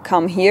will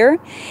come here,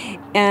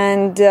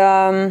 and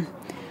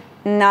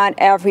not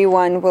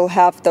everyone will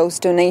have those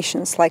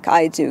donations like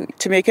I do.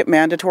 To make it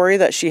mandatory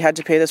that she had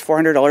to pay this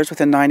 $400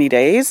 within 90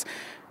 days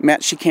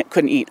meant she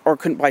couldn't eat or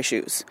couldn't buy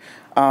shoes.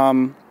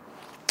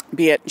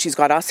 Be it she's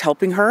got us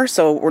helping her,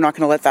 so we're not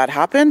going to let that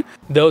happen.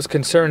 Those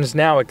concerns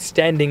now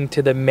extending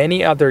to the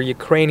many other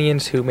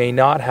Ukrainians who may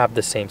not have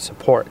the same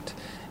support.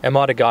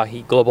 Amanda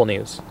Gahi, Global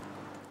News.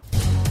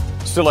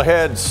 Still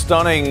ahead,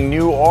 stunning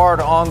new art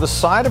on the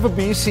side of a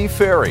BC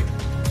ferry.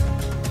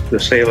 The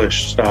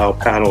Salish-style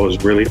paddle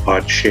is really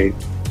odd shape.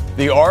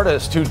 The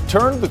artist who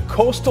turned the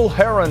coastal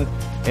heron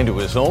into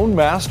his own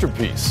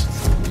masterpiece.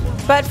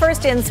 But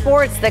first in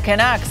sports, the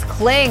Canucks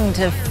cling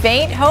to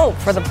faint hope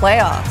for the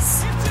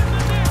playoffs.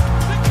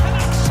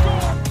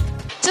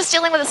 Just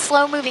dealing with a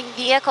slow-moving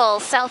vehicle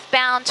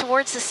southbound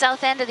towards the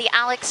south end of the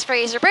Alex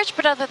Fraser Bridge,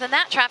 but other than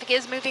that, traffic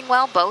is moving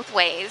well both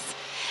ways.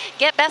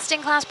 Get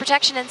best-in-class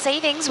protection and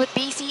savings with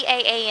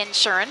BCAA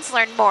Insurance.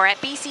 Learn more at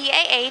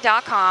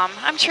bcaa.com.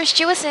 I'm Trish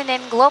Jewison in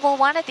Global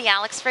One at the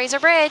Alex Fraser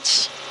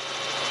Bridge.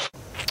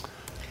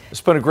 I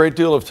spent a great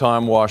deal of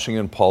time washing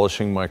and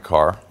polishing my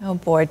car. Oh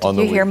boy, did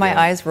you hear my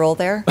eyes roll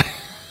there?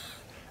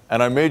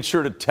 And I made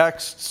sure to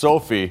text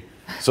Sophie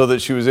so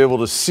that she was able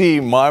to see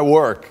my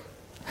work.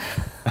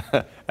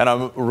 And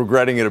I'm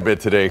regretting it a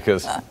bit today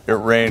because it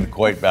rained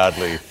quite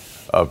badly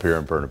up here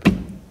in Burnaby.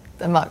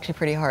 I'm actually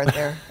pretty hard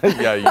there.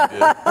 Yeah, you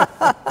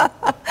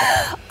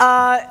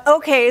did.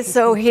 Okay,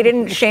 so he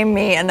didn't shame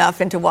me enough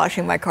into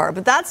washing my car,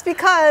 but that's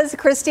because,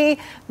 Christy,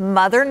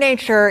 Mother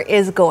Nature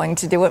is going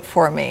to do it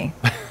for me.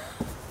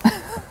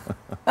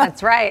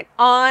 That's right.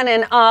 On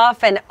and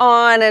off and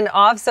on and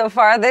off so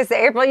far this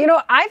April. You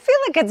know, I feel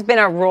like it's been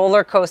a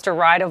roller coaster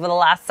ride over the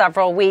last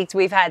several weeks.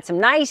 We've had some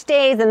nice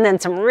days and then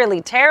some really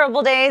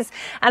terrible days.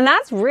 And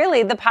that's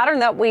really the pattern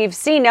that we've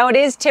seen. Now, it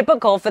is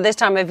typical for this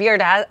time of year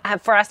to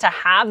for us to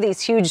have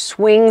these huge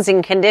swings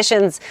in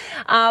conditions.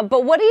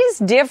 But what is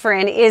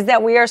different is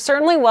that we are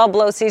certainly well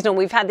below seasonal.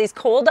 We've had these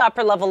cold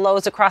upper level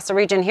lows across the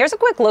region. Here's a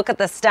quick look at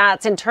the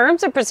stats. In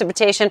terms of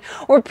precipitation,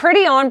 we're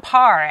pretty on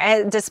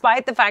par,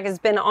 despite the fact it's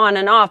been on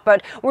and off,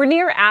 but we're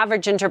near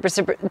average in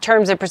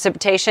terms of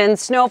precipitation.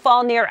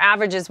 Snowfall near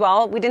average as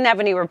well. We didn't have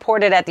any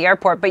reported at the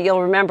airport, but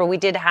you'll remember we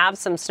did have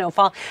some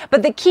snowfall.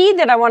 But the key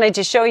that I wanted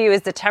to show you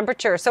is the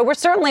temperature. So we're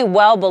certainly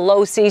well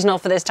below seasonal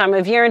for this time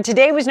of year, and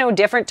today was no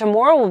different.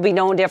 Tomorrow will be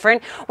no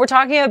different. We're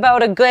talking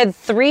about a good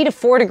 3 to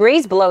 4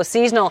 degrees below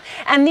seasonal,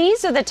 and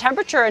these are the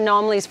temperature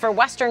anomalies for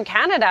Western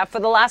Canada for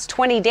the last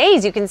 20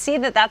 days. You can see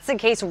that that's the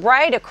case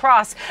right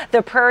across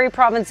the prairie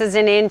provinces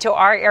and into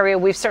our area.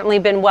 We've certainly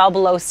been well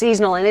below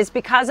seasonal, and it's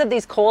because of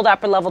these cold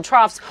upper level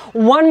troughs.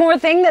 One more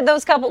thing that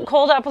those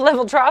cold upper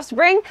level troughs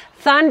bring: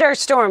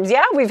 thunderstorms.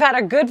 Yeah, we've had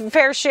a good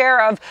fair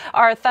share of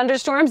our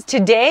thunderstorms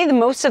today.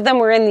 Most of them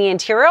were in the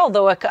interior,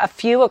 although a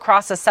few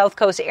across the south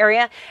coast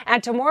area.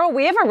 And tomorrow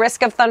we have a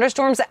risk of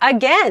thunderstorms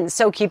again.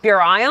 So keep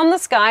your eye on the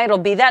sky. It'll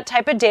be that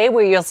type of day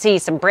where you'll see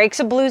some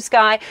breaks of blue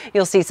sky.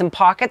 You'll see some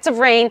pockets of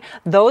rain.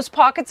 Those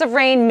pockets of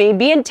rain may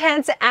be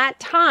intense at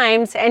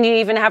times, and you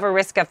even have a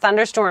risk of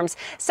thunderstorms.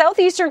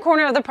 Southeastern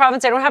corner of the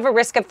province, I don't have a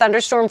risk of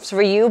thunderstorms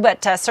for you,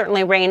 but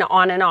certainly rain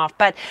on and off.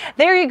 But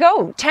there you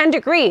go, 10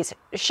 degrees.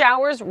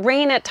 Showers,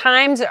 rain at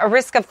times, a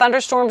risk of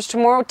thunderstorms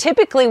tomorrow.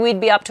 Typically,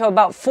 we'd be up to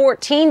about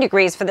 14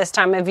 degrees for this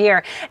time of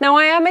year. Now,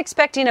 I am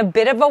expecting a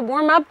bit of a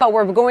warm-up, but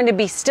we're going to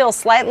be still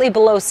slightly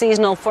below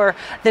seasonal for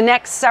the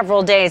next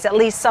several days, at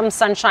least some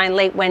sunshine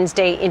late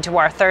Wednesday into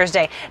our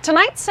Thursday.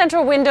 Tonight's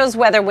Central Windows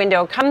weather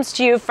window comes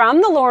to you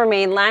from the Lower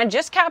Mainland,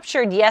 just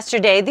captured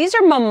yesterday. These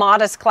are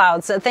Mamadas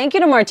clouds. So thank you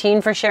to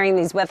Martine for sharing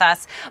these with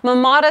us.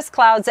 Mamadas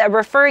clouds are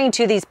referring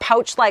to these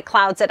pouch-like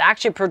clouds that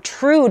actually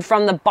protrude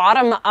from the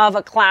bottom of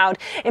a cloud.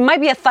 It might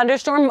be a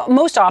thunderstorm,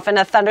 most often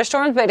a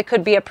thunderstorm, but it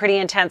could be a pretty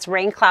intense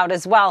rain cloud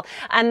as well.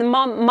 And the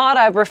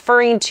Mamada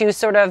referring to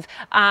sort of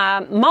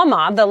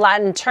mama, the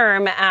Latin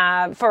term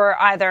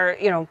for either,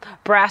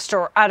 breast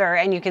or udder.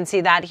 And you can see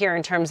that here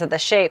in terms of the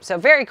shape. So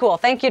very cool.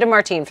 Thank you to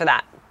Martine for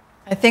that.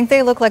 I think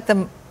they look like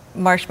the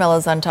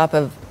marshmallows on top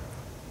of,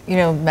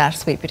 mashed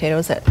sweet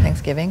potatoes at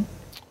Thanksgiving.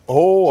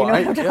 Oh, Do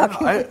you know what I'm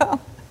talking about?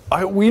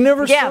 We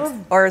never served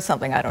or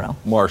something, I don't know.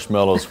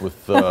 marshmallows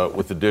with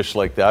a dish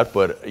like that,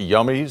 but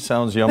yummy,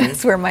 sounds yummy.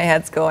 That's where my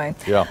head's going.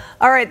 Yeah.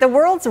 All right, the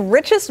world's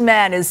richest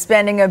man is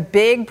spending a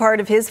big part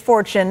of his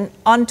fortune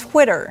on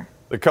Twitter.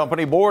 The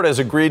company board has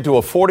agreed to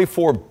a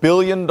 $44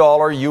 billion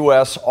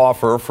U.S.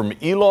 offer from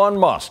Elon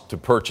Musk to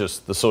purchase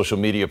the social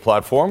media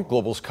platform.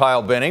 Global's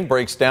Kyle Benning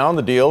breaks down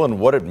the deal and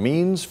what it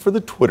means for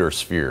the Twitter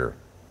sphere.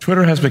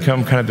 Twitter has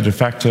become kind of the de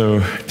facto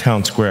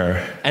town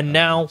square. And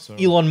now,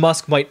 Elon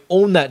Musk might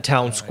own that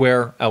town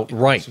square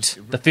outright.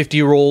 The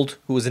 50-year-old,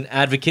 who is an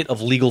advocate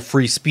of legal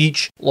free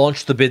speech,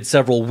 launched the bid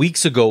several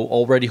weeks ago,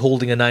 already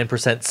holding a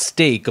 9%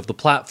 stake of the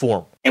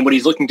platform. And what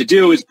he's looking to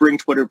do is bring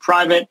Twitter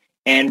private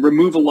and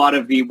remove a lot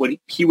of what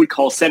he would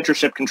call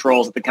censorship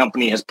controls that the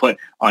company has put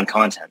on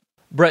content.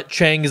 Brett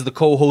Chang is the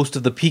co-host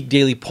of the Peak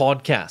Daily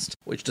podcast,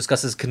 which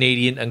discusses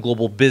Canadian and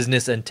global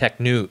business and tech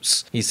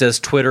news. He says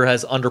Twitter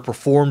has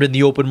underperformed in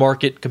the open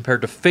market compared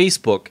to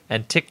Facebook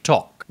and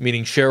TikTok,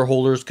 meaning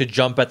shareholders could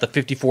jump at the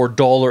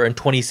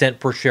 $54.20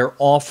 per share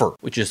offer,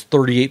 which is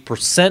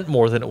 38%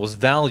 more than it was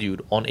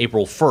valued on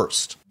April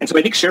 1st. And so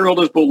I think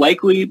shareholders will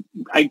likely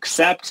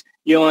accept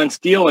Elon's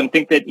deal and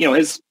think that,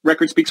 his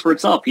record speaks for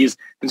itself. He's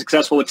been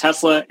successful with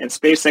Tesla and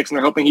SpaceX, and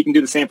they're hoping he can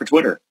do the same for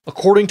Twitter.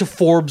 According to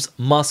Forbes,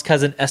 Musk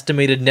has an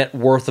estimated net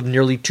worth of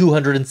nearly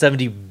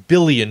 $270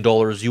 billion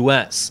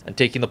US, and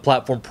taking the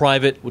platform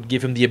private would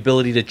give him the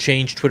ability to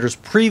change Twitter's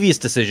previous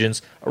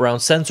decisions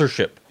around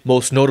censorship,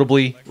 most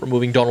notably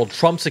removing Donald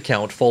Trump's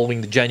account following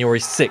the January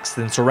 6th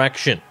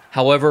insurrection.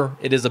 However,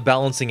 it is a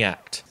balancing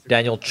act.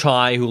 Daniel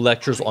Chai, who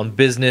lectures on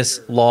business,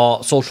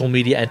 law, social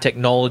media, and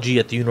technology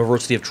at the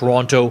University of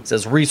Toronto,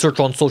 says research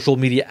on social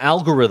media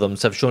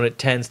algorithms have shown it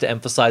tends to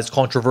emphasize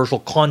controversial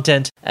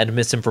content and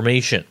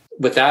misinformation.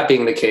 With that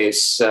being the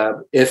case,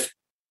 if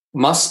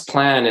Musk's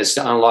plan is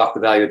to unlock the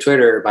value of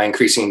Twitter by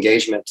increasing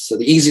engagement. So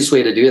the easiest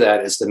way to do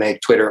that is to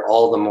make Twitter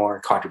all the more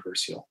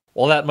controversial.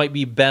 While that might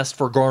be best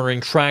for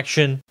garnering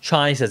traction,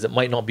 Chai says it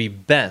might not be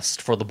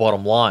best for the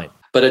bottom line.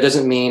 But it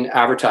doesn't mean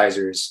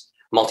advertisers,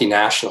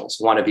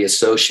 multinationals, want to be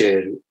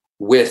associated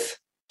with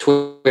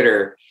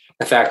Twitter.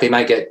 In fact, they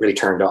might get really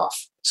turned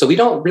off. So we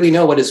don't really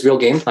know what his real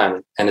game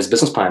plan and his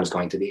business plan is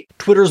going to be.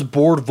 Twitter's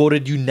board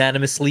voted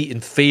unanimously in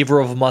favor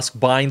of Musk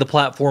buying the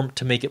platform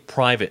to make it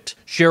private.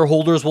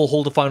 Shareholders will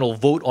hold a final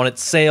vote on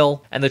its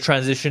sale, and the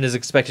transition is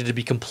expected to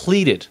be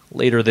completed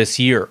later this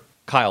year.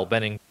 Kyle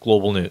Benning,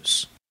 Global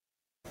News.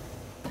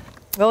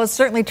 Well, it's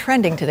certainly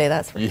trending today,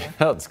 that's for sure.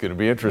 Yeah, it's going to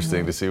be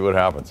interesting to see what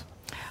happens.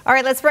 All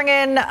right, let's bring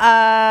in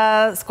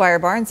Squire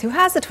Barnes, who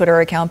has a Twitter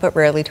account but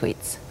rarely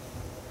tweets.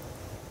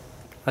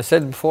 I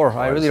said before,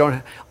 I really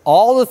don't.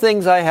 All the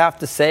things I have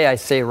to say, I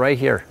say right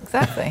here.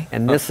 Exactly.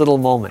 In this little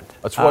moment.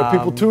 That's why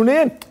people tune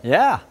in.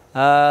 Yeah.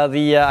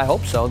 I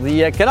hope so.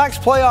 The Canucks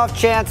playoff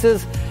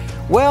chances,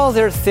 well,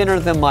 they're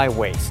thinner than my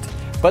waist.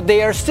 But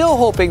they are still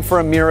hoping for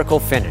a miracle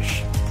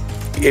finish.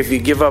 If you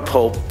give up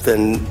hope,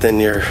 then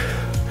you're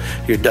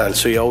done.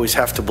 So you always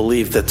have to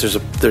believe that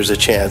there's a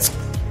chance.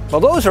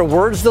 Well, those are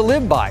words to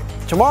live by.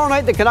 Tomorrow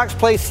night, the Canucks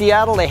play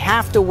Seattle. They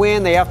have to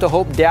win. They have to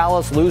hope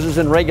Dallas loses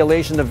in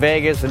regulation to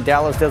Vegas and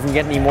Dallas doesn't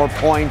get any more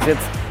points.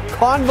 It's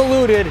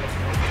convoluted,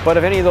 but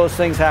if any of those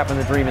things happen,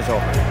 the dream is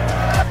over.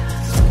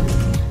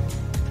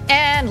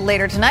 And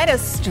later tonight, a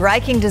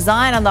striking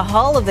design on the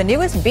hull of the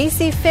newest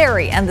BC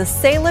ferry and the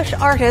Salish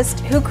artist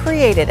who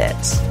created it.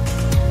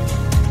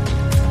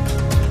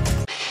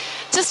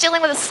 Just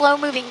dealing with a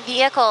slow-moving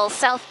vehicle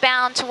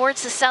southbound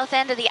towards the south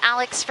end of the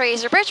Alex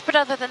Fraser Bridge, but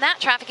other than that,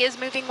 traffic is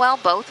moving well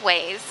both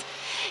ways.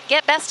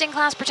 Get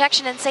best-in-class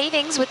protection and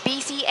savings with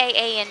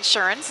BCAA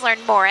Insurance. Learn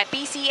more at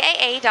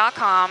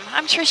bcaa.com.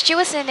 I'm Trish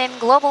Jewison in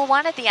Global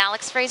One at the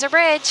Alex Fraser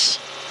Bridge.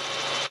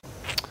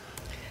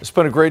 I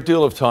spent a great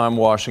deal of time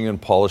washing and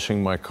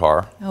polishing my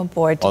car. Oh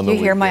boy, did you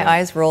hear my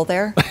eyes roll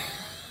there?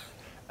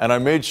 And I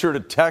made sure to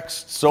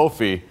text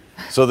Sophie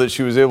so that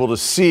she was able to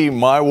see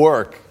my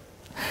work.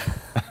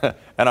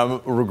 And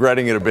I'm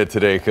regretting it a bit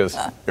today because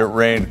it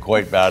rained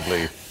quite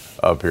badly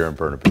up here in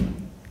Burnaby.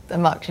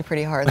 I'm actually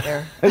pretty hard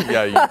there.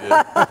 Yeah, you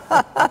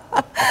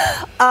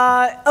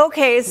did.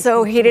 Okay,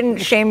 so he didn't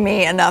shame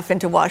me enough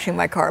into washing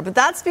my car, but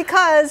that's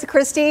because,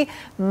 Christy,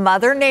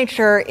 Mother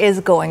Nature is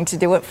going to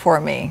do it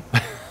for me.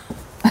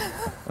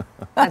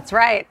 That's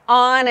right.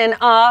 On and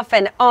off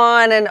and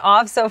on and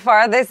off so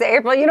far this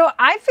April. You know,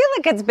 I feel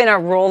like it's been a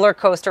roller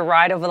coaster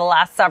ride over the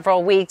last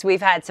several weeks.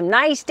 We've had some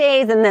nice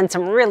days and then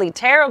some really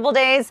terrible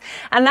days.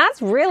 And that's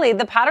really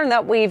the pattern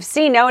that we've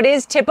seen. Now, it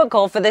is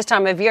typical for this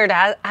time of year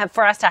to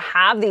for us to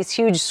have these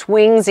huge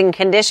swings in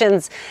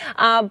conditions.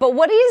 But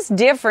what is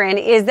different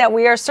is that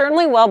we are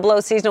certainly well below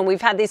seasonal.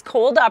 We've had these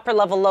cold upper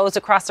level lows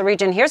across the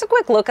region. Here's a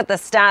quick look at the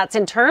stats.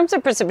 In terms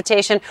of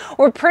precipitation,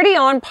 we're pretty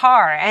on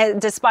par,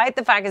 despite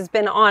the fact it's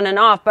been on and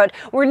off, but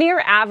we're near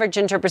average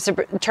in terms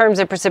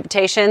of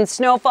precipitation.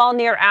 Snowfall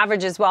near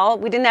average as well.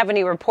 We didn't have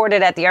any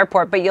reported at the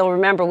airport, but you'll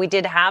remember we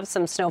did have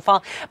some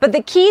snowfall. But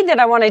the key that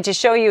I wanted to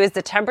show you is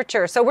the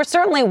temperature. So we're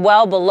certainly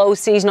well below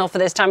seasonal for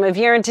this time of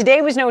year, and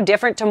today was no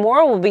different.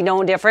 Tomorrow will be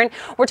no different.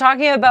 We're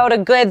talking about a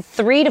good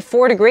 3 to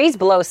 4 degrees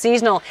below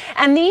seasonal,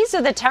 and these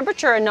are the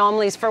temperature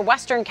anomalies for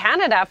Western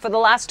Canada for the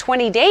last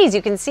 20 days.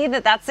 You can see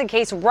that that's the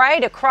case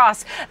right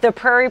across the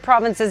prairie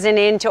provinces and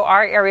into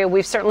our area.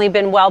 We've certainly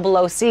been well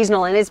below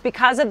seasonal, and it's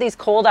because of these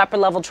cold upper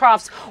level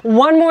troughs.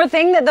 One more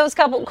thing that those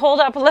cold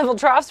upper level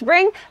troughs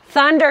bring: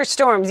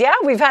 thunderstorms. Yeah,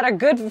 we've had a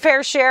good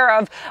fair share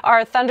of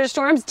our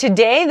thunderstorms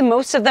today.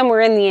 Most of them were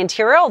in the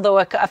interior, although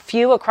a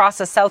few across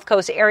the south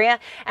coast area.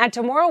 And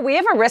tomorrow we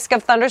have a risk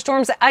of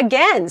thunderstorms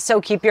again. So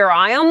keep your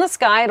eye on the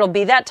sky. It'll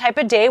be that type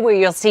of day where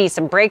you'll see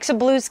some breaks of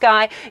blue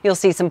sky. You'll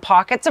see some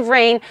pockets of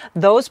rain.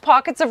 Those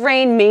pockets of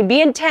rain may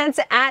be intense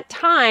at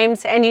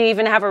times, and you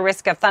even have a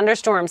risk of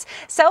thunderstorms.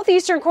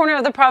 Southeastern corner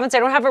of the province, I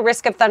don't have a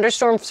risk of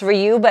thunderstorms for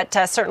you, but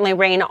certainly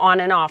rain on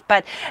and off.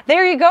 But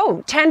there you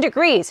go, 10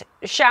 degrees.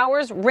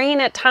 Showers, rain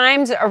at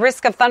times, a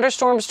risk of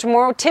thunderstorms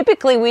tomorrow.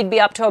 Typically, we'd be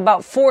up to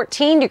about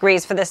 14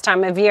 degrees for this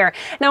time of year.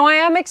 Now, I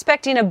am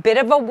expecting a bit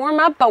of a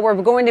warm-up, but we're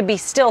going to be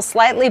still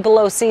slightly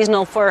below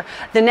seasonal for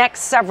the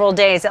next several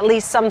days, at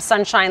least some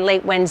sunshine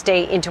late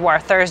Wednesday into our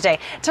Thursday.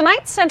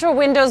 Tonight's Central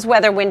Windows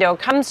weather window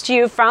comes to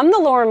you from the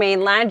Lower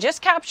Mainland,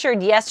 just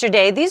captured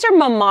yesterday. These are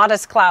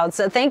Mamadas clouds.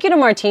 So thank you to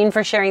Martine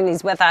for sharing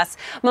these with us.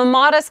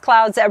 Mamadas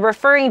clouds are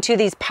referring to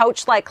these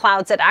pouch-like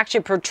clouds that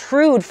actually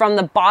protrude from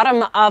the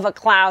bottom of a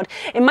cloud.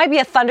 It might be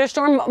a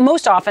thunderstorm,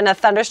 most often a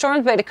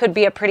thunderstorm, but it could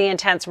be a pretty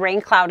intense rain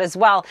cloud as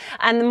well.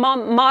 And the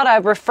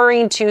Mamada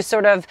referring to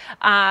sort of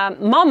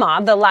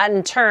mama, the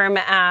Latin term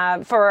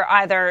for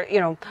either,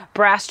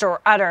 breast or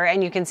udder.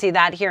 And you can see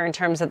that here in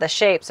terms of the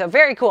shape. So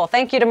very cool.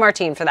 Thank you to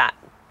Martine for that.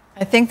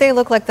 I think they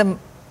look like the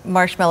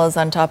marshmallows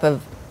on top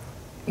of,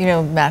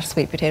 mashed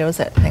sweet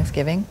potatoes at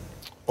Thanksgiving.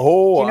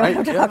 Oh, Do you know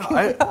what I'm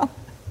talking about?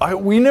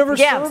 We never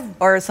served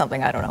or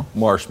something. I don't know.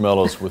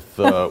 Marshmallows with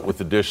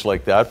a dish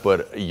like that,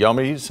 but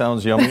yummy.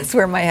 Sounds yummy. That's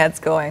where my head's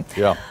going.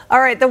 Yeah. All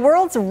right. The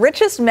world's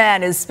richest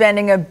man is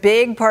spending a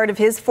big part of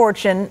his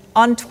fortune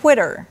on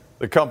Twitter.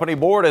 The company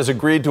board has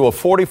agreed to a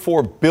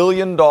 $44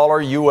 billion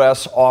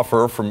U.S.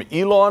 offer from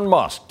Elon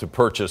Musk to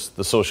purchase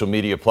the social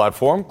media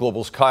platform.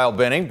 Global's Kyle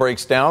Benning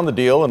breaks down the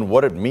deal and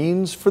what it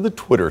means for the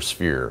Twitter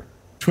sphere.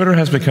 Twitter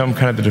has become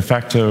kind of the de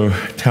facto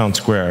town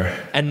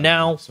square. And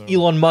now,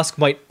 Elon Musk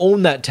might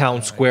own that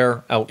town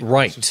square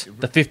outright.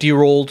 The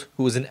 50-year-old,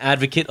 who is an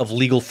advocate of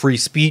legal free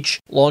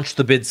speech, launched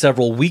the bid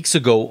several weeks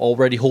ago,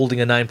 already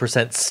holding a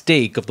 9%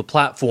 stake of the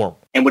platform.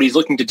 And what he's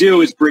looking to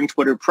do is bring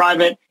Twitter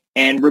private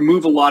and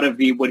remove a lot of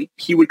what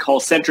he would call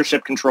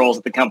censorship controls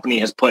that the company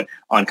has put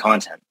on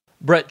content.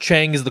 Brett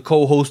Chang is the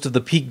co-host of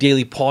the Peak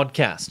Daily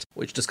podcast,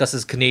 which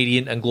discusses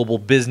Canadian and global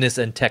business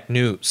and tech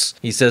news.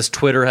 He says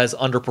Twitter has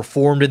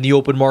underperformed in the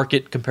open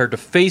market compared to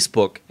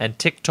Facebook and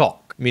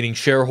TikTok, meaning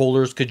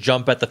shareholders could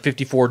jump at the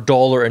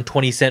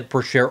 $54.20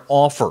 per share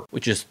offer,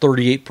 which is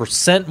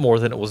 38% more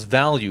than it was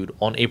valued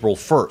on April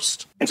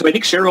 1st. And so I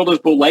think shareholders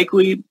will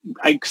likely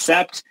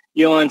accept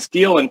Elon's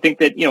deal and think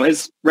that,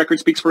 his record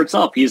speaks for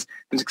itself. He's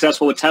been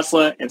successful with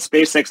Tesla and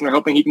SpaceX, and they're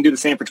hoping he can do the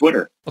same for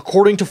Twitter.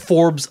 According to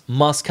Forbes,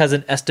 Musk has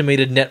an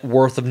estimated net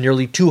worth of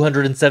nearly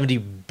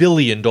 $270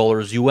 billion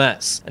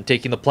US, and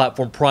taking the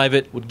platform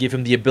private would give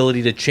him the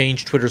ability to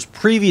change Twitter's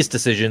previous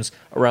decisions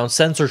around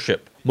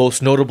censorship,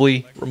 most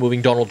notably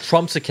removing Donald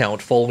Trump's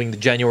account following the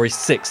January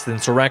 6th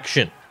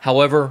insurrection.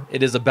 However,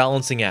 it is a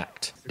balancing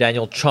act.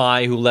 Daniel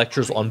Chai, who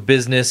lectures on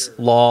business,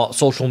 law,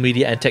 social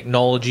media, and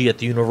technology at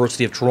the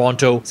University of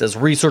Toronto, says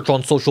research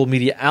on social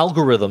media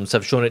algorithms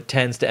have shown it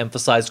tends to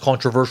emphasize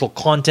controversial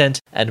content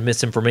and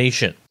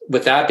misinformation.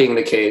 With that being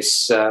the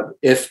case,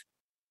 if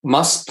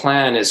Musk's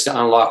plan is to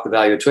unlock the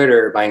value of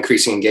Twitter by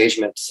increasing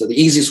engagement, so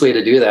the easiest way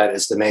to do that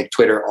is to make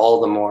Twitter all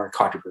the more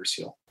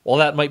controversial. While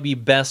that might be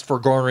best for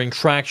garnering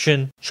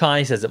traction,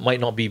 Chai says it might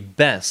not be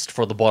best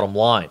for the bottom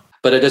line.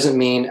 But it doesn't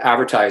mean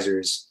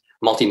advertisers,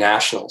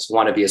 multinationals,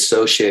 want to be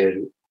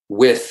associated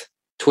with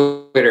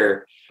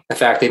Twitter. In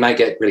fact, they might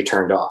get really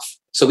turned off.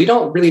 So we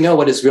don't really know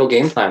what his real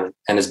game plan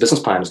and his business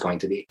plan is going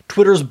to be.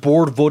 Twitter's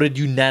board voted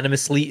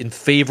unanimously in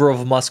favor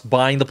of Musk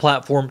buying the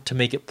platform to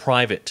make it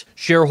private.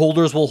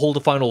 Shareholders will hold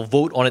a final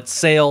vote on its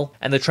sale,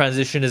 and the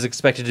transition is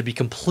expected to be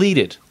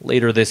completed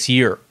later this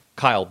year.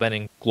 Kyle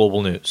Benning,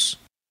 Global News.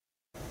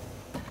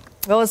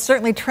 Well, it's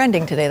certainly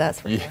trending today,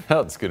 that's for sure.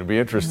 Yeah, it's going to be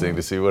interesting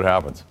to see what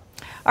happens.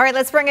 All right,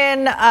 let's bring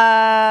in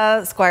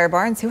Squire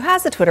Barnes, who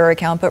has a Twitter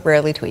account but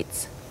rarely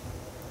tweets.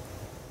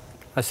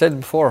 I said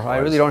before, I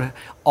really don't.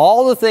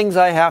 All the things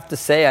I have to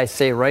say, I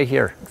say right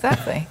here.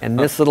 Exactly. In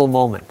this little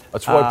moment.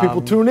 That's why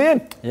people tune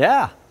in.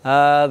 Yeah.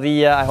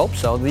 I hope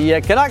so. The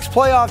Canucks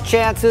playoff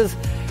chances,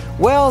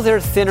 well, they're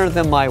thinner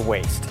than my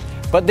waist.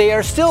 But they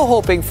are still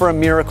hoping for a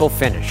miracle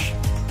finish.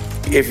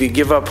 If you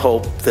give up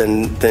hope,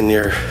 then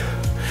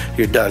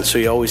you're done. So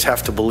you always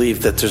have to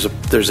believe that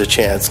there's a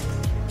chance.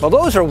 Well,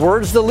 those are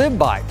words to live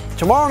by.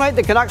 Tomorrow night,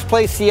 the Canucks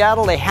play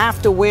Seattle. They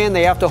have to win.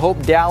 They have to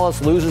hope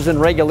Dallas loses in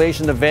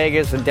regulation to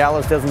Vegas and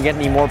Dallas doesn't get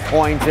any more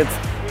points. It's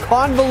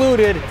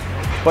convoluted,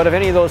 but if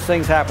any of those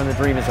things happen, the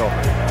dream is over.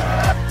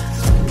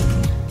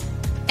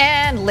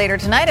 And later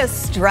tonight, a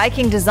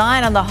striking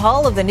design on the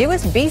hull of the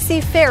newest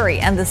BC Ferry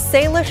and the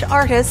Salish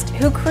artist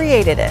who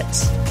created it.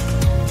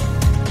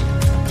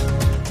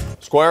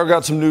 Squire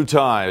got some new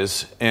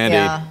ties,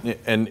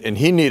 and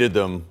he needed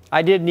them.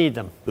 I did need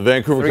them. The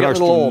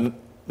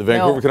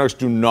Vancouver Canucks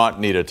do not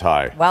need a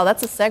tie. Wow,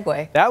 that's a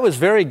segue. That was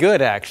very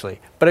good, actually.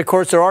 But, of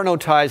course, there are no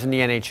ties in the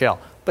NHL.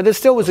 But it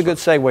still was a good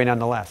segue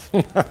nonetheless.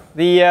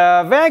 The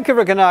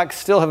Vancouver Canucks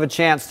still have a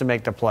chance to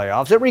make the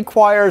playoffs. It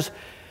requires,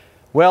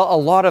 well, a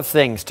lot of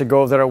things to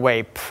go their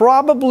way.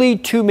 Probably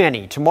too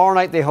many. Tomorrow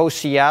night they host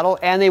Seattle,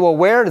 and they will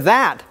wear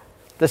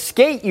the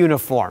skate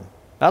uniform.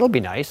 That'll be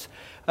nice.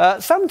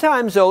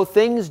 Sometimes, though,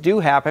 things do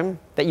happen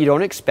that you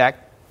don't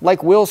expect,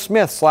 like Will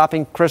Smith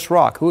slapping Chris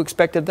Rock. Who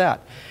expected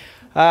that?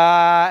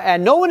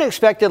 And no one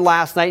expected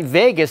last night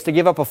Vegas to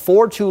give up a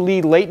 4-2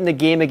 lead late in the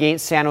game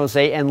against San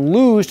Jose and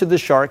lose to the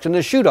Sharks in the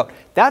shootout.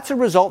 That's a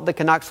result the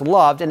Canucks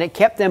loved, and it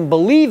kept them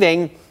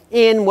believing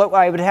in what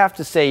I would have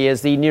to say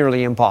is the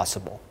nearly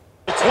impossible.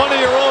 The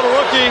 20-year-old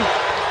rookie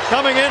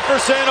coming in for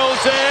San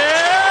Jose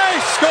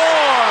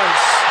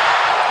scores!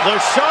 The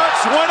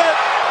Sharks win it,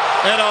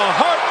 and a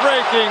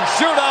heartbreaking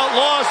shootout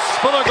loss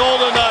for the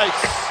Golden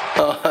Knights.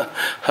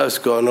 I was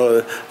going,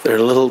 they're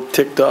a little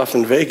ticked off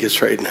in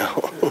Vegas right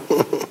now.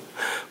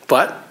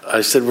 But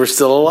I said, we're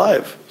still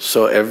alive.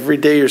 So every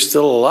day you're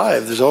still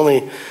alive. There's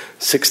only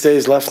 6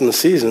 days left in the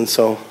season.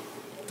 So,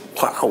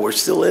 wow, we're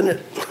still in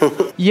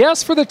it.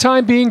 Yes, for the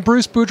time being,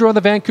 Bruce Boudreau and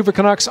the Vancouver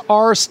Canucks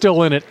are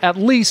still in it, at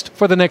least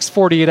for the next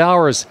 48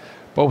 hours.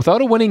 But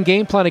without a winning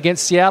game plan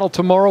against Seattle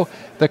tomorrow,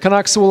 the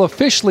Canucks will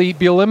officially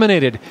be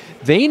eliminated.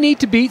 They need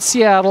to beat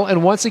Seattle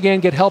and once again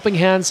get helping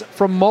hands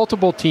from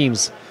multiple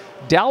teams.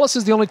 Dallas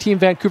is the only team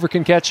Vancouver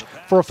can catch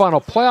for a final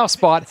playoff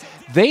spot.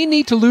 They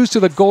need to lose to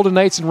the Golden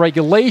Knights in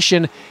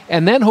regulation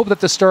and then hope that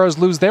the Stars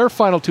lose their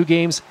final 2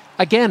 games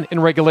again in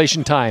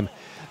regulation time.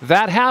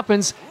 That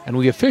happens, and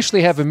we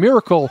officially have a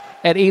miracle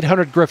at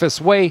 800 Griffiths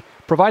Way,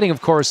 providing,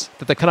 of course,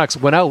 that the Canucks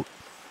win out.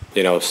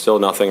 You know, still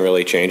nothing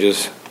really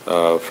changes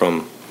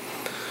from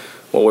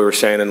what we were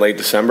saying in late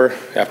December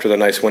after the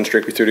nice win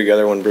streak we threw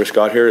together when Bruce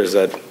got here, is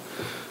that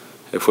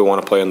if we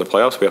want to play in the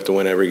playoffs, we have to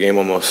win every game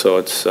almost. So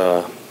it's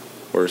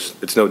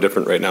no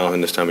different right now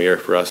in this time of year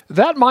for us.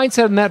 That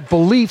mindset and that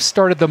belief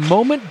started the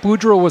moment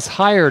Boudreau was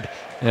hired,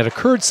 and it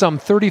occurred some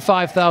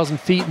 35,000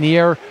 feet in the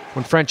air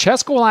when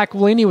Francesco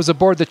Aquilini was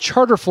aboard the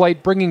charter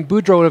flight bringing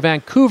Boudreau to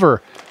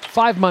Vancouver.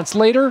 5 months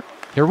later,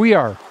 here we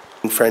are.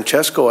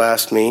 Francesco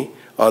asked me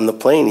on the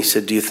plane, he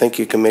said, "Do you think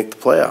you can make the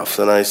playoffs?"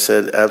 And I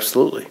said,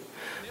 "Absolutely."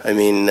 I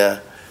mean,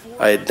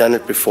 I had done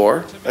it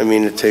before. I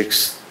mean, it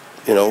takes,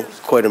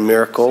 quite a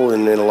miracle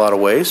in a lot of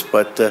ways,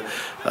 but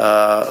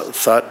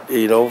thought,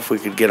 if we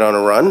could get on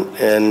a run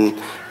and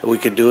we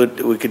could do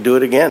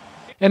it again.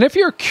 And if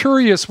you're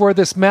curious where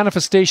this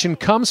manifestation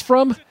comes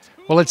from,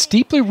 well, it's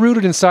deeply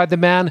rooted inside the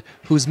man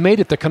who's made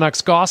it the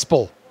Canucks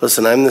gospel.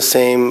 Listen, I'm the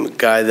same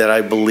guy that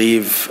I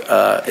believe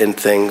in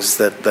things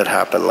that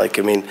happen.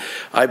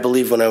 I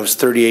believe when I was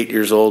 38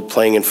 years old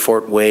playing in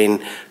Fort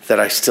Wayne that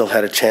I still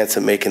had a chance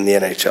at making the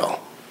NHL.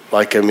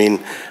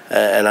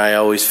 And I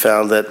always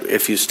found that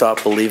if you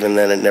stop believing,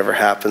 then it never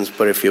happens.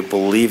 But if you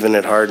believe in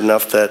it hard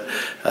enough,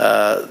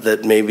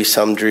 that maybe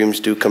some dreams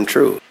do come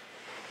true.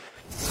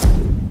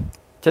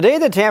 Today,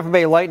 the Tampa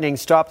Bay Lightning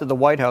stopped at the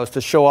White House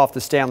to show off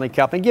the Stanley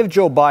Cup and give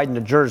Joe Biden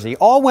a jersey.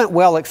 All went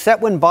well,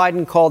 except when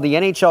Biden called the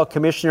NHL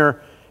commissioner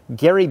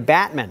Gary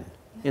Bettman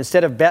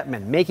instead of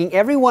Bettman, making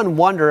everyone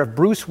wonder if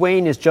Bruce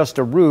Wayne is just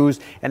a ruse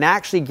and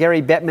actually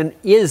Gary Bettman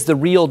is the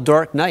real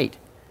Dark Knight.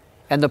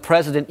 And the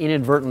president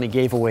inadvertently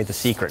gave away the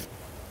secret.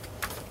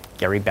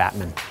 Gary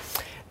Bettman.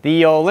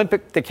 The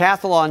Olympic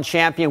decathlon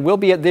champion will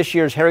be at this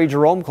year's Harry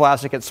Jerome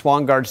Classic at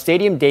Swangard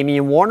Stadium.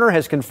 Damian Warner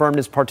has confirmed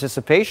his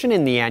participation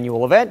in the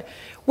annual event,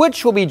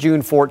 which will be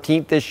June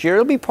 14th this year.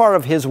 It'll be part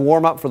of his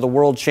warm-up for the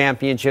World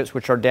Championships,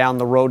 which are down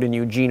the road in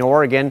Eugene,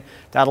 Oregon.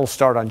 That'll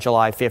start on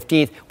July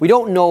 15th. We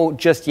don't know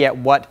just yet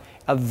what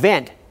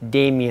event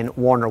Damian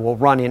Warner will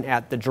run in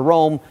at the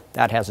Jerome.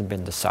 That hasn't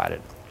been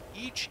decided.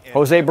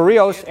 Jose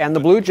Barrios and the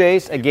Blue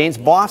Jays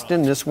against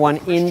Boston. This one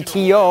in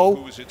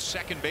TO.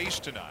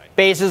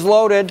 Bases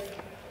loaded.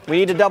 We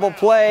need a double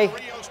play.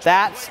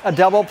 That's a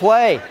double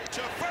play.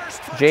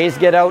 Jays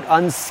get out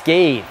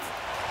unscathed.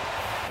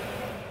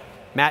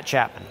 Matt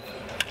Chapman.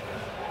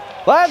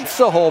 That's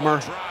a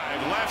homer.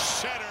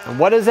 And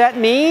what does that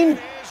mean?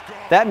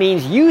 That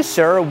means you,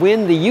 sir,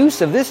 win the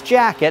use of this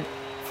jacket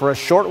for a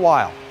short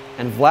while.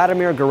 And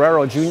Vladimir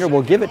Guerrero Jr.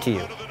 will give it to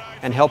you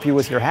and help you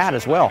with your hat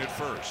as well.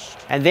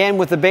 And then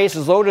with the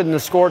bases loaded and the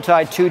score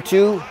tied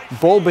 2-2,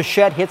 Bo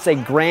Bichette hits a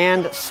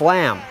grand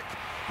slam.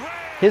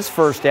 His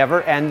first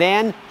ever. And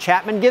then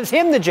Chapman gives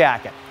him the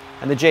jacket.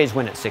 And the Jays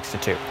win it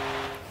 6-2.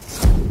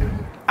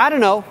 I don't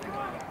know.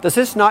 Does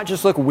this not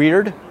just look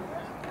weird?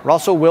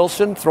 Russell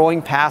Wilson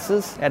throwing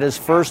passes at his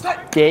first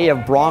day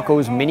of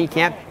Broncos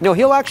minicamp. No,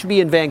 he'll actually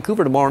be in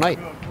Vancouver tomorrow night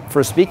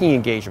for a speaking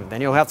engagement. Then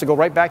he'll have to go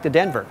right back to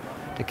Denver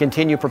to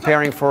continue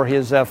preparing for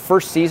his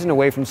first season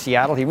away from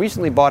Seattle. He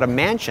recently bought a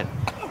mansion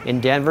in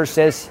Denver,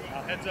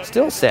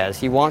 still says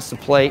he wants to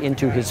play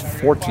into his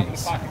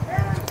 40s.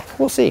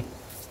 We'll see.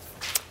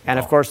 And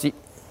of course, the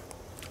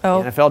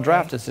NFL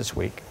draft is this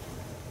week.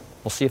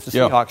 We'll see if the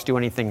Seahawks do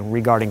anything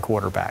regarding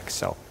quarterbacks.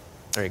 So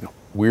there you go.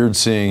 Weird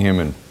seeing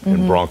him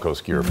in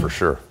Broncos gear for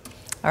sure.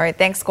 All right,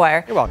 thanks,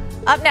 Squire. You're welcome.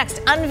 Up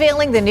next,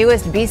 unveiling the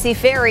newest BC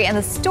Ferry and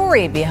the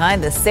story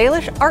behind the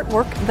Salish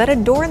artwork that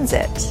adorns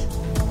it.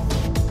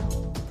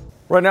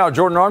 Right now,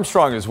 Jordan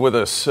Armstrong is with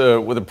us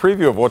with a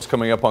preview of what's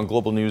coming up on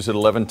Global News at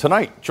 11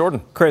 tonight.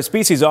 Jordan. Chris,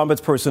 BC's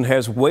ombudsperson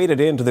has waded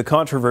into the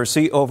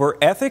controversy over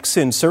ethics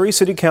in Surrey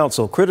City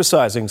Council,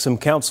 criticizing some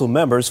council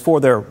members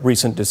for their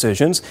recent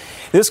decisions.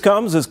 This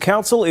comes as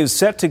council is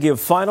set to give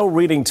final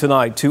reading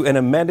tonight to an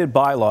amended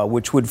bylaw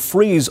which would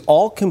freeze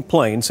all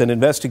complaints and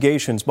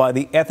investigations by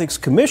the ethics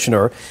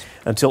commissioner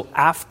until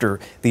after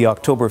the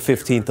October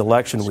 15th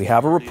election. We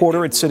have a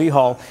reporter at City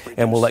Hall,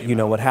 and we'll let you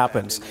know what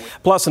happens.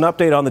 Plus, an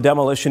update on the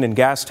demolition in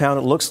Gastown.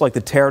 It looks like the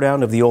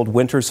teardown of the old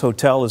Winters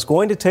Hotel is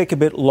going to take a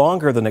bit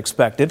longer than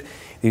expected.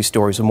 These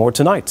stories and more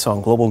tonight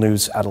on Global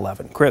News at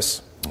 11.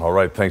 Chris. All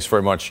right. Thanks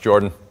very much,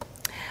 Jordan.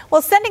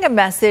 Well, sending a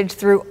message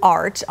through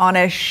art on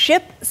a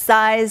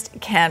ship-sized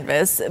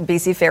canvas,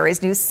 BC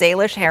Ferry's new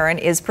Salish Heron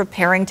is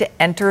preparing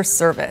to enter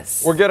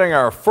service. We're getting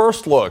our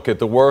first look at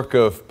the work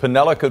of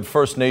Penelakut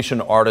First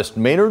Nation artist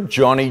Maynard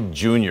Johnny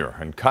Jr.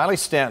 And Kylie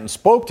Stanton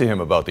spoke to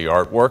him about the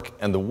artwork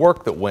and the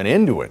work that went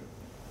into it.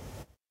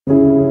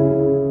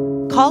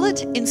 Call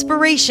it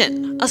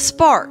inspiration, a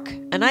spark,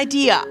 an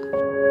idea.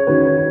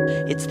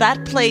 It's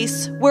that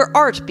place where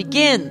art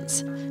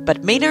begins.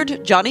 But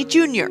Maynard Johnny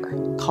Jr.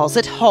 calls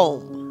it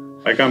home.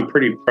 I'm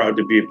pretty proud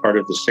to be a part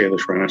of the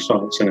Salish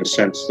Renaissance in a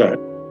sense that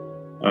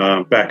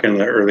back in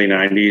the early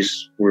 90s,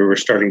 we were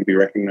starting to be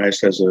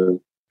recognized as a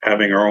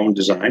having our own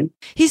design.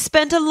 He's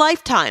spent a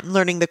lifetime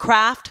learning the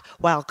craft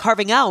while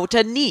carving out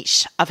a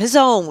niche of his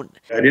own.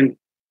 I didn't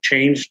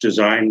change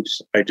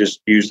designs. I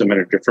just used them in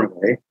a different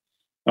way,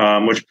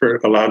 which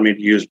allowed me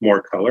to use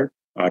more color,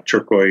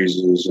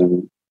 turquoises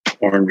and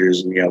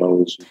oranges and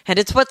yellows. And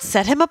it's what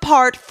set him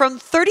apart from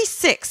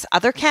 36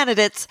 other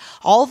candidates,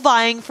 all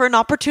vying for an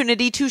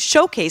opportunity to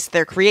showcase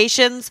their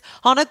creations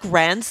on a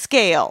grand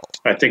scale.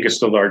 I think it's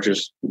the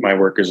largest my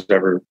work has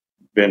ever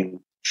been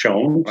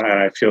shown, and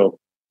I feel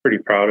pretty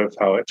proud of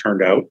how it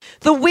turned out.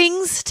 The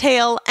wings,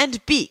 tail,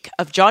 and beak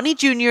of Johnny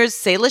Jr.'s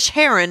Salish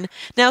Heron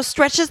now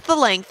stretches the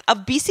length of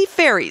BC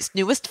Ferry's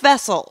newest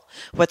vessel.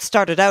 What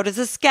started out as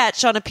a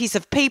sketch on a piece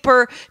of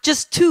paper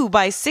just 2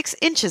 by 6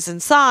 inches in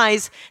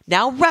size,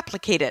 now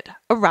replicated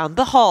around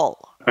the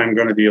hull. I'm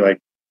going to be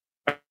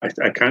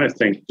I kind of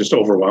think just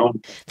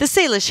overwhelmed. The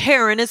Salish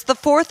Heron is the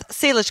 4th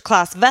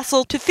Salish-class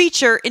vessel to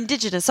feature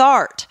Indigenous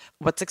art.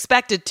 What's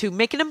expected to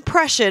make an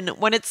impression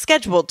when it's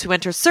scheduled to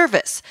enter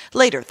service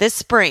later this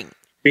spring.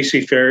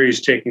 BC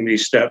Ferries taking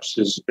these steps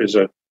is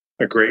a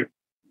great,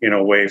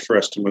 way for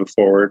us to move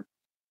forward.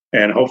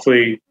 And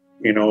hopefully,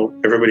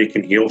 everybody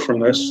can heal from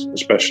this,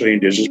 especially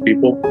Indigenous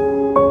people.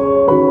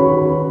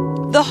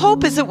 The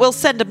hope is it will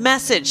send a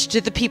message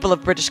to the people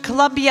of British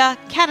Columbia,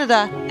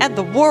 Canada, and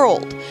the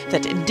world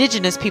that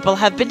Indigenous people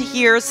have been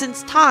here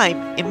since time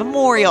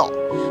immemorial.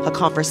 A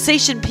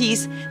conversation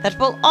piece that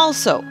will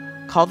also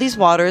call these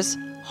waters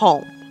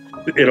home.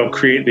 It'll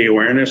create the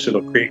awareness.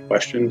 It'll create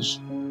questions.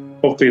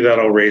 Hopefully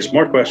that'll raise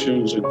more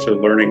questions into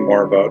learning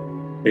more about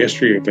the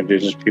history of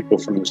Indigenous people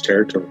from this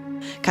territory.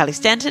 Kylie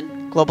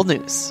Stanton, Global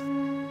News.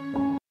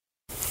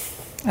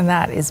 And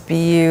that is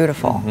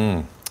beautiful.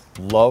 Mm-hmm.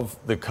 Love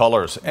the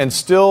colors. And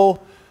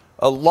still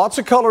lots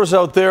of colors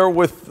out there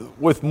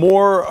with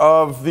more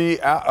of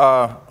the,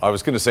 I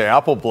was going to say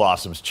apple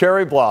blossoms,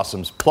 cherry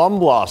blossoms, plum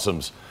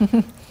blossoms.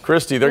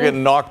 Christy, they're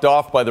getting knocked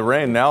off by the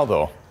rain now,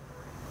 though.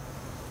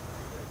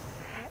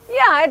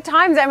 Yeah, at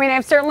times. I mean,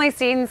 I've certainly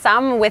seen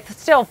some with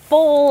still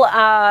full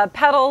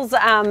petals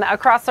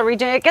across the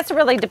region. I guess it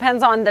really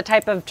depends on the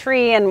type of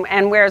tree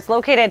and where it's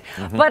located.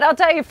 Mm-hmm. But I'll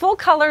tell you, full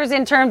colors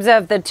in terms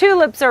of the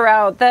tulips are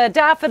out, the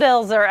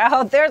daffodils are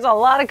out. There's a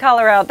lot of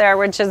color out there,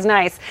 which is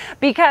nice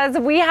because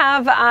we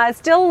have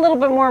still a little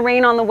bit more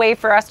rain on the way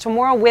for us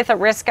tomorrow with a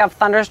risk of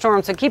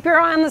thunderstorms. So keep your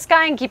eye on the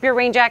sky and keep your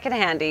rain jacket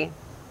handy.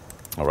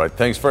 All right.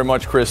 Thanks very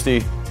much,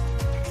 Christy.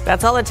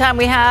 That's all the time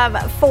we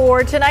have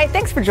for tonight.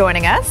 Thanks for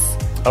joining us.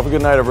 Have a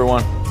good night,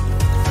 everyone.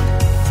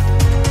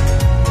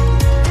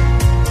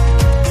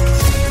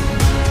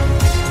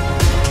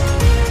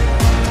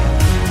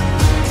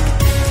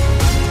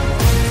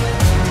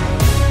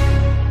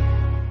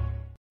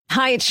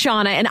 Hi, it's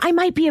Shauna, and I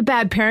might be a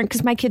bad parent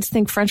because my kids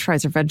think French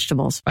fries are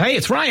vegetables. Hey,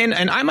 it's Ryan,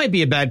 and I might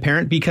be a bad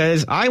parent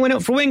because I went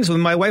out for wings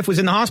when my wife was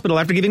in the hospital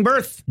after giving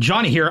birth.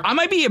 Johnny here. I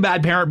might be a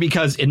bad parent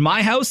because in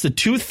my house, the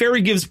tooth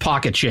fairy gives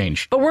pocket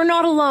change. But we're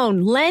not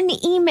alone. Len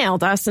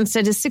emailed us and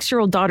said his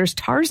 6-year-old daughter's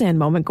Tarzan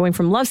moment going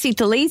from love seat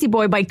to lazy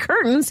boy by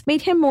curtains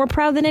made him more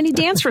proud than any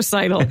dance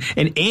recital.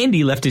 And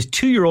Andy left his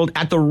 2-year-old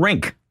at the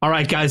rink. All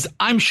right, guys,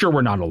 I'm sure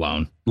we're not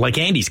alone. Like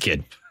Andy's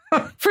kid.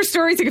 For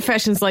stories and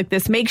confessions like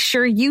this, make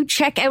sure you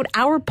check out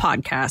our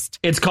podcast.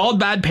 It's called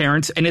Bad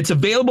Parents, and it's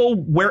available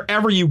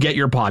wherever you get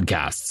your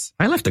podcasts.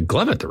 I left a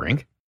glove at the rink.